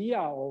idea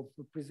of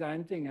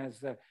presenting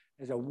as a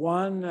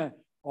one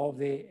of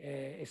the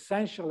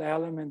essential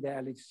elements the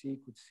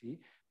LHC could see.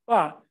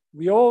 But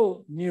we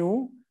all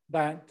knew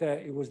that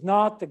it was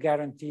not a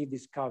guaranteed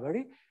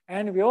discovery.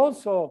 And we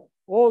also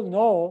all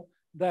know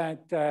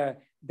that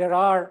there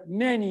are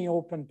many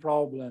open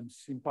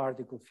problems in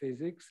particle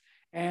physics,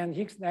 and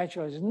Higgs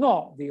natural is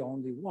not the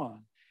only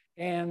one.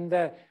 And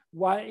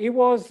while it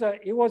was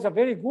a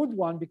very good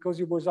one because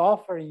it was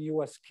offering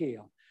you a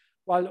scale,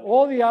 while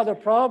all the other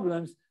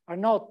problems are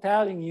not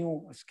telling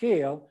you a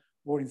scale,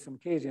 or in some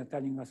cases are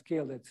telling you a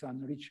scale that's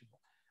unreachable.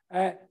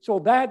 So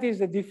that is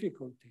the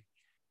difficulty.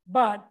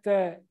 But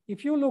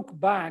if you look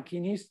back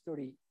in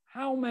history,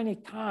 how many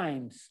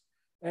times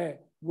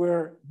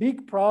were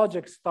big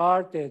projects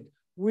started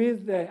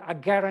with a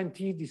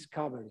guaranteed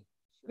discovery?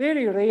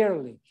 Very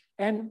rarely.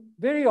 And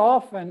very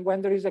often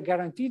when there is a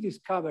guaranteed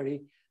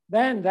discovery,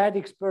 then that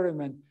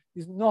experiment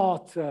is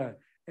not a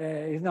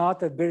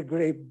very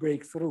great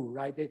breakthrough,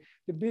 right?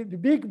 The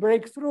big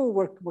breakthrough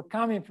were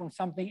coming from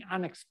something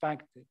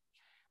unexpected.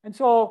 And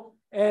so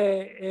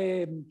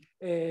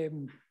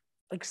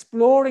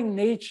exploring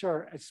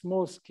nature at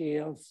small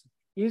scales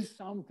is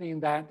something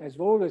that has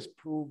always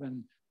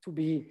proven to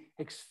be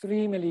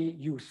extremely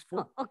useful.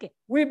 Oh, okay.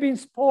 We've been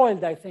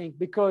spoiled, I think,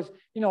 because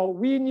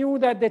we knew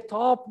that the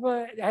top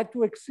had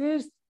to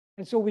exist,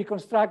 and so we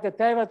constructed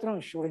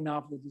Tevatron. Sure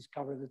enough, we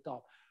discovered the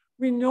top.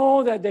 We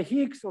know that the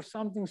Higgs or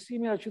something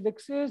similar should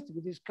exist.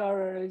 We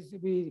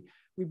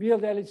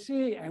build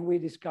LHC and we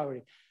discover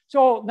it.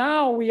 So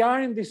now we are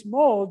in this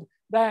mode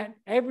that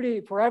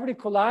for every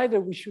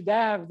collider we should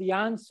have the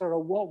answer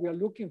of what we are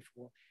looking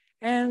for.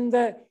 And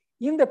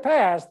in the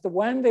past,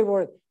 when they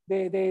were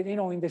in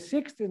the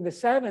 60s, in the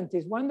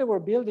 70s, when they were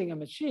building a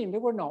machine, they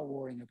were not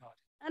worrying about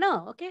it.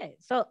 No, okay.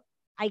 So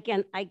I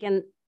can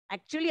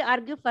actually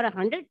argue for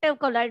 100-type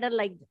collider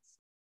like this.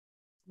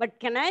 But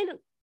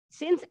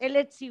since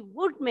LHC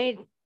would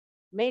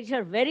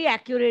measure very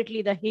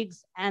accurately the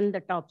Higgs and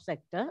the top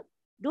sector,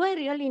 do I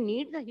really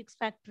need the Higgs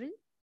factory?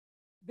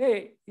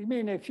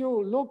 If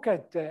you look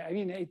at,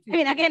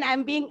 again,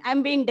 I'm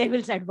being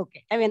devil's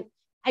advocate.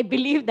 I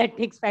believe that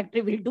Higgs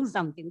factory will do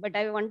something, but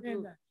I want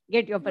to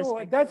get your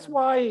perspective. That's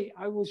why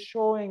I was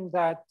showing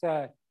that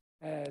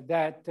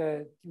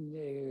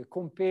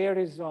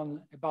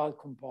comparison about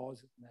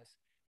compositeness.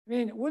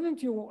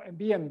 Wouldn't you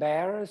be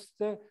embarrassed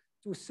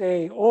to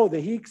say, oh, the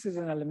Higgs is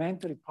an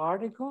elementary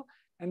particle,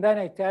 and then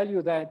I tell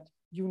you that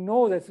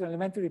that's an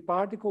elementary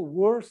particle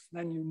worse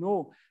than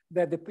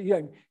that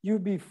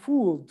you'd be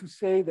fooled to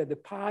say that the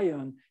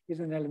pion is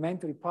an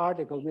elementary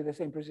particle with the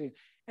same precision.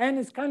 And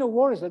it's kind of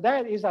worse.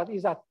 That is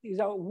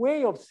a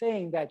way of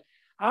saying that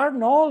our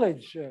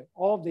knowledge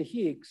of the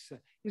Higgs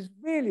is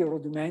really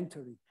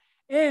rudimentary.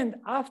 And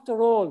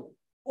after all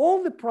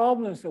the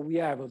problems that we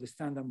have of the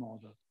standard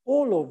model,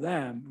 all of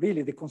them,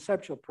 really the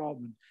conceptual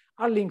problems,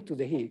 are linked to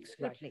the Higgs.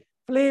 Right?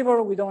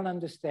 Flavor, we don't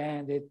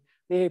understand it.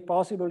 The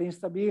possible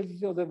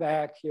instability of the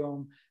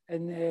vacuum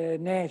and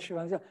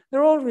nature,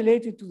 they're all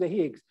related to the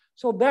Higgs.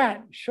 So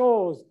that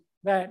shows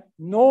that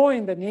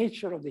knowing the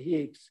nature of the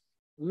Higgs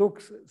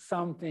looks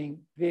something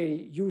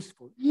very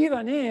useful,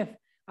 even if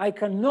I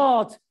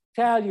cannot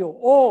tell you,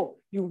 oh,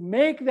 you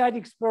make that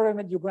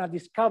experiment, you're going to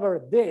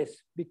discover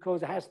this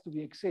because it has to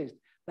exist,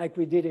 like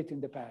we did it in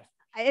the past.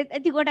 I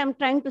think what I'm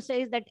trying to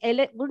say is that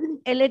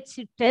wouldn't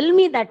LHC tell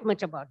me that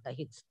much about the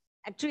Higgs?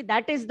 Actually,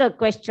 that is the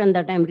question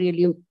that I'm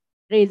really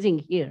raising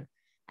here.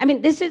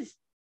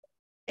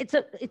 It's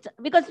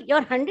because your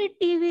 100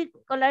 TV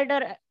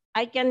collider,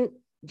 I can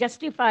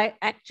justify,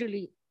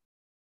 actually,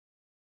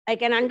 I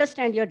can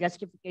understand your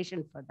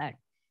justification for that.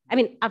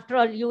 After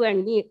all, you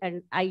and me,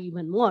 and I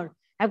even more,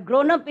 have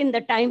grown up in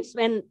the times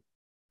when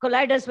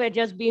colliders were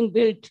just being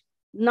built.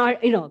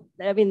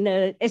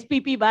 The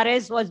SPP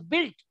Bares was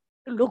built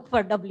to look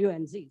for W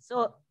and Z.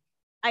 So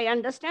I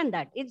understand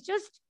that. It's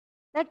just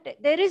that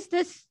there is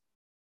this,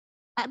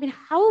 I mean,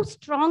 how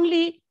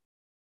strongly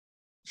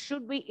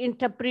should we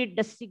interpret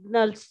the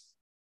signals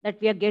that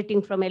we are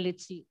getting from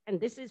LHC? And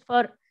this is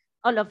for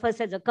all of us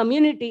as a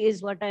community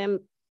is what I am,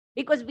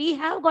 because we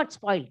have got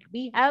spoiled.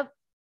 We have,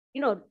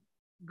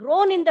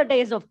 grown in the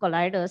days of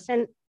colliders.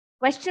 And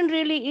question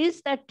really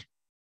is that,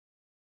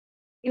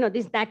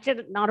 these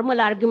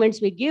normal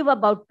arguments we give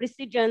about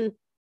precision,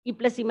 E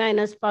plus E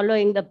minus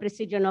following the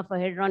precision of a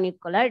hadronic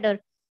collider,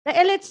 the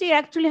LHC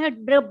actually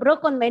had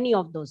broken many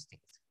of those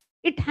things.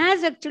 It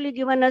has actually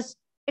given us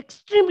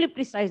extremely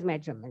precise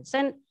measurements,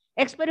 and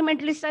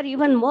experimentalists are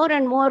even more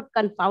and more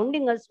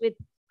confounding us with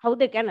how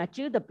they can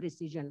achieve the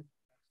precision.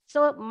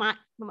 So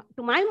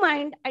to my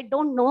mind, I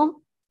don't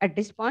know at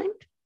this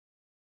point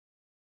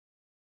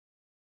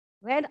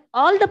where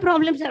all the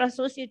problems are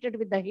associated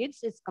with the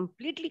Higgs is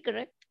completely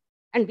correct,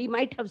 and we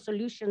might have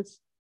solutions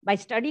by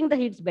studying the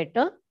Higgs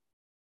better.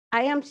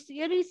 I am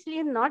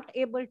seriously not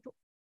able to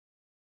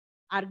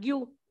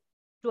argue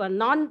to a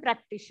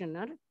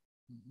non-practitioner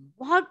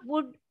what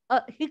would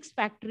a Higgs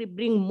factory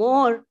bring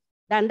more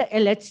than the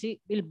LHC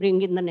will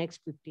bring in the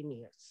next 15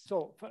 years.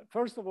 So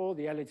first of all,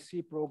 the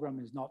LHC program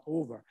is not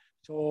over.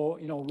 So,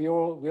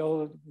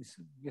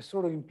 we're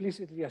sort of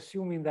implicitly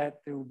assuming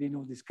that there will be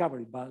no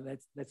discovery, but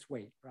let's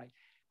wait, right?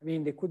 I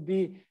mean, there could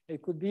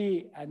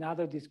be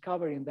another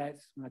discovery, and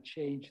that's going to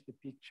change the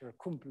picture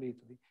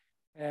completely,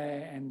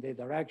 and the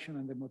direction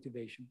and the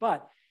motivation.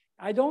 But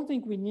I don't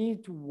think we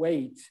need to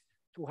wait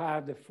to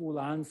have the full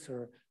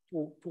answer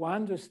to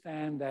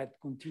understand that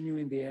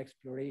continuing the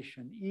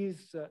exploration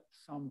is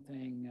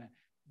something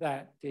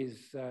that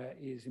is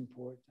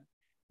important.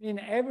 In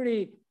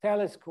every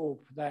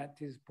telescope that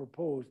is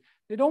proposed,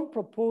 they don't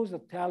propose a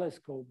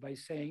telescope by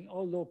saying,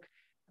 oh, look,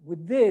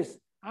 with this,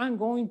 I'm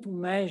going to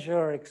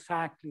measure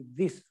exactly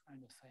this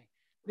kind of thing.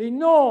 They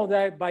know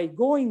that by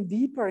going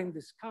deeper in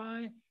the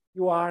sky,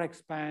 you are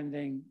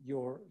expanding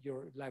your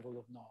level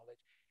of knowledge.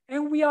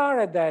 And we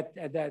are at that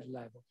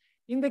level.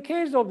 In the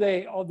case of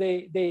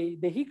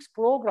the Higgs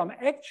program,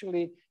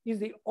 actually is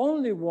the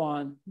only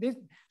one.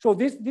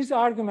 This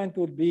argument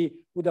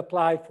would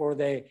apply for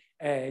the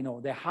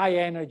high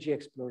energy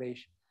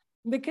exploration.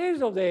 In the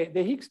case of the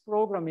Higgs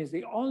program, is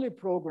the only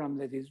program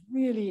that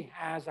really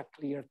has a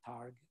clear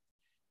target.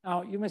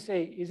 Now you may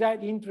say, is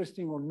that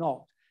interesting or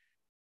not?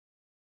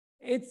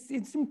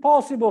 It's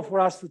impossible for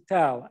us to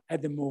tell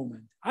at the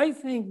moment. I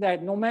think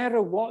that no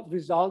matter what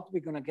result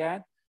we're going to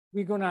get,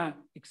 we're going to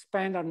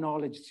expand our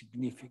knowledge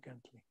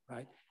significantly,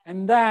 right?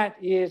 And that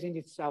is in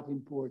itself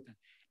important.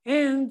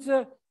 And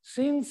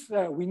since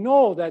we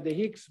know that the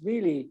Higgs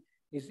really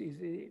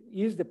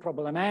is the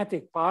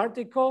problematic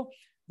particle,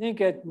 I think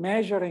that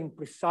measuring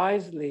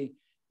precisely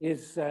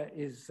is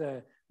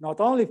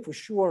not only for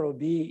sure will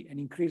be an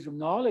increase of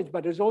knowledge,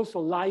 but is also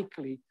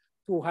likely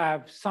to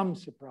have some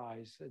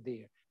surprise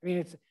there. I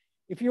mean,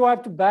 if you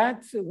have to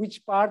bet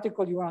which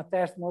particle you want to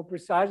test more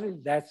precisely,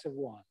 that's a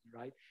one,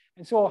 right?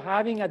 And so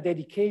having a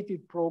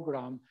dedicated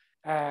program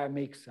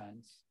makes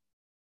sense.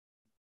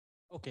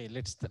 Okay,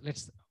 let's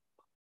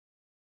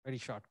very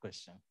short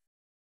question.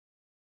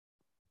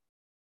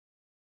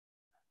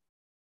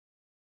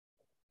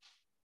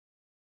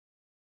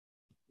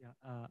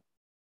 Yeah.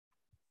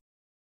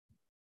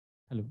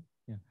 Hello.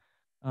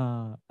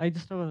 Yeah. I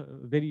just have a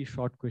very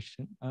short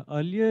question.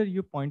 Earlier,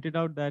 you pointed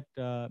out that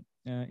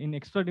in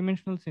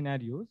extra-dimensional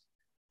scenarios,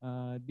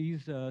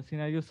 these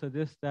scenarios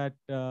suggest that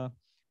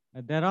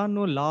there are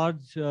no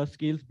large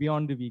scales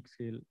beyond the weak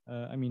scale.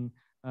 I mean,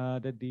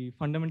 that the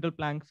fundamental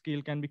Planck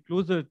scale can be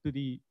closer to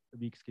the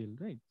weak scale,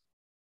 right?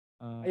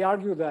 I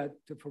argue that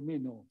for me,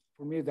 no.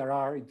 For me, there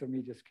are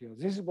intermediate scales.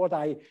 This is what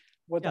I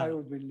would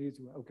believe.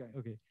 Okay.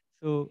 Okay.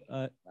 So,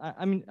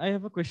 I mean, I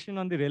have a question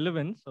on the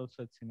relevance of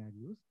such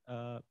scenarios.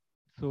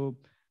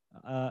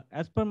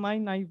 As per my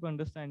naive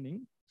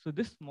understanding, so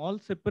this small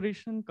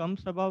separation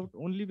comes about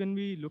only when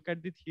we look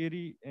at the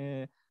theory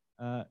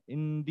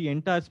in the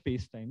entire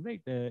space-time,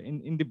 right?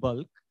 In the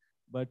bulk.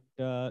 But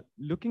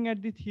looking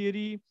at the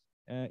theory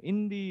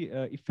in the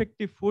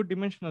effective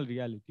four-dimensional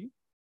reality,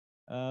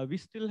 we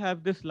still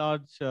have this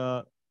large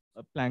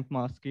Planck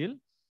mass scale.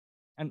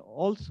 And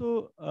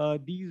also,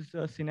 these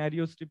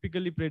scenarios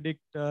typically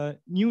predict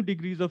new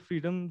degrees of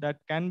freedom that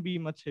can be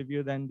much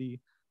heavier than the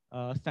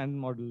standard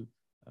model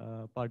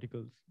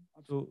particles.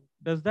 So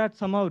does that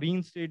somehow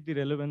reinstate the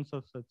relevance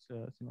of such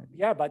scenarios?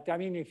 Yeah, but I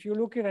mean, if you're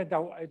looking at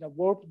the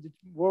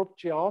warp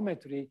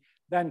geometry,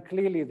 then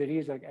clearly there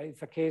is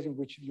it's a case in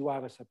which you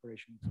have a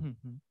separation.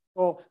 Mm-hmm.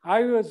 So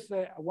I was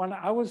when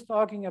I was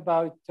talking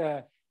about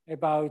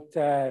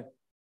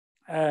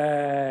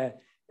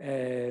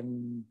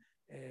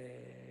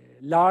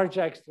large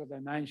extra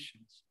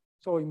dimensions.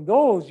 So in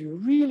those, you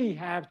really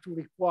have to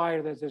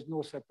require that there's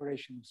no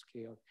separation of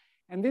scale.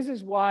 And this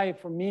is why,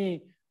 for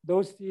me,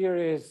 those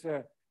theories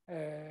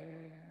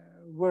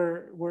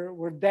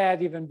were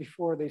dead even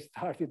before they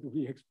started to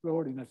be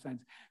explored, in a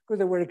sense, because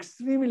they were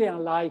extremely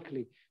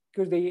unlikely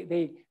because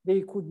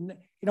they couldn't,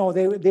 you know,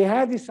 they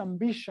had this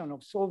ambition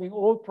of solving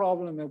all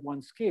problems at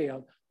one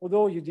scale,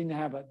 although you didn't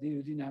have a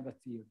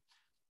theory.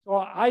 So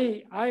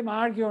I'm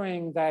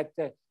arguing that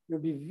it will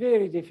be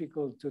very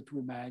difficult to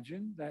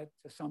imagine that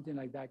something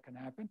like that can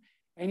happen.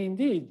 And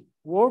indeed,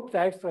 warped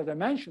extra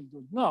dimension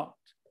does not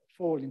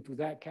fall into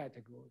that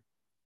category,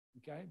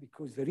 okay?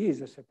 Because there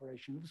is a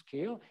separation of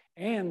scale,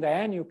 and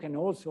then you can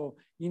also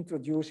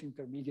introduce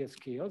intermediate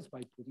scales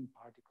by putting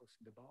particles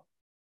in the box.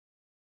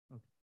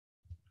 Okay.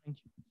 Thank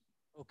you.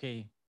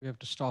 Okay, we have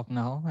to stop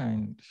now,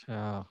 and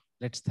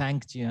let's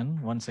thank Gian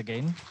once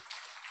again.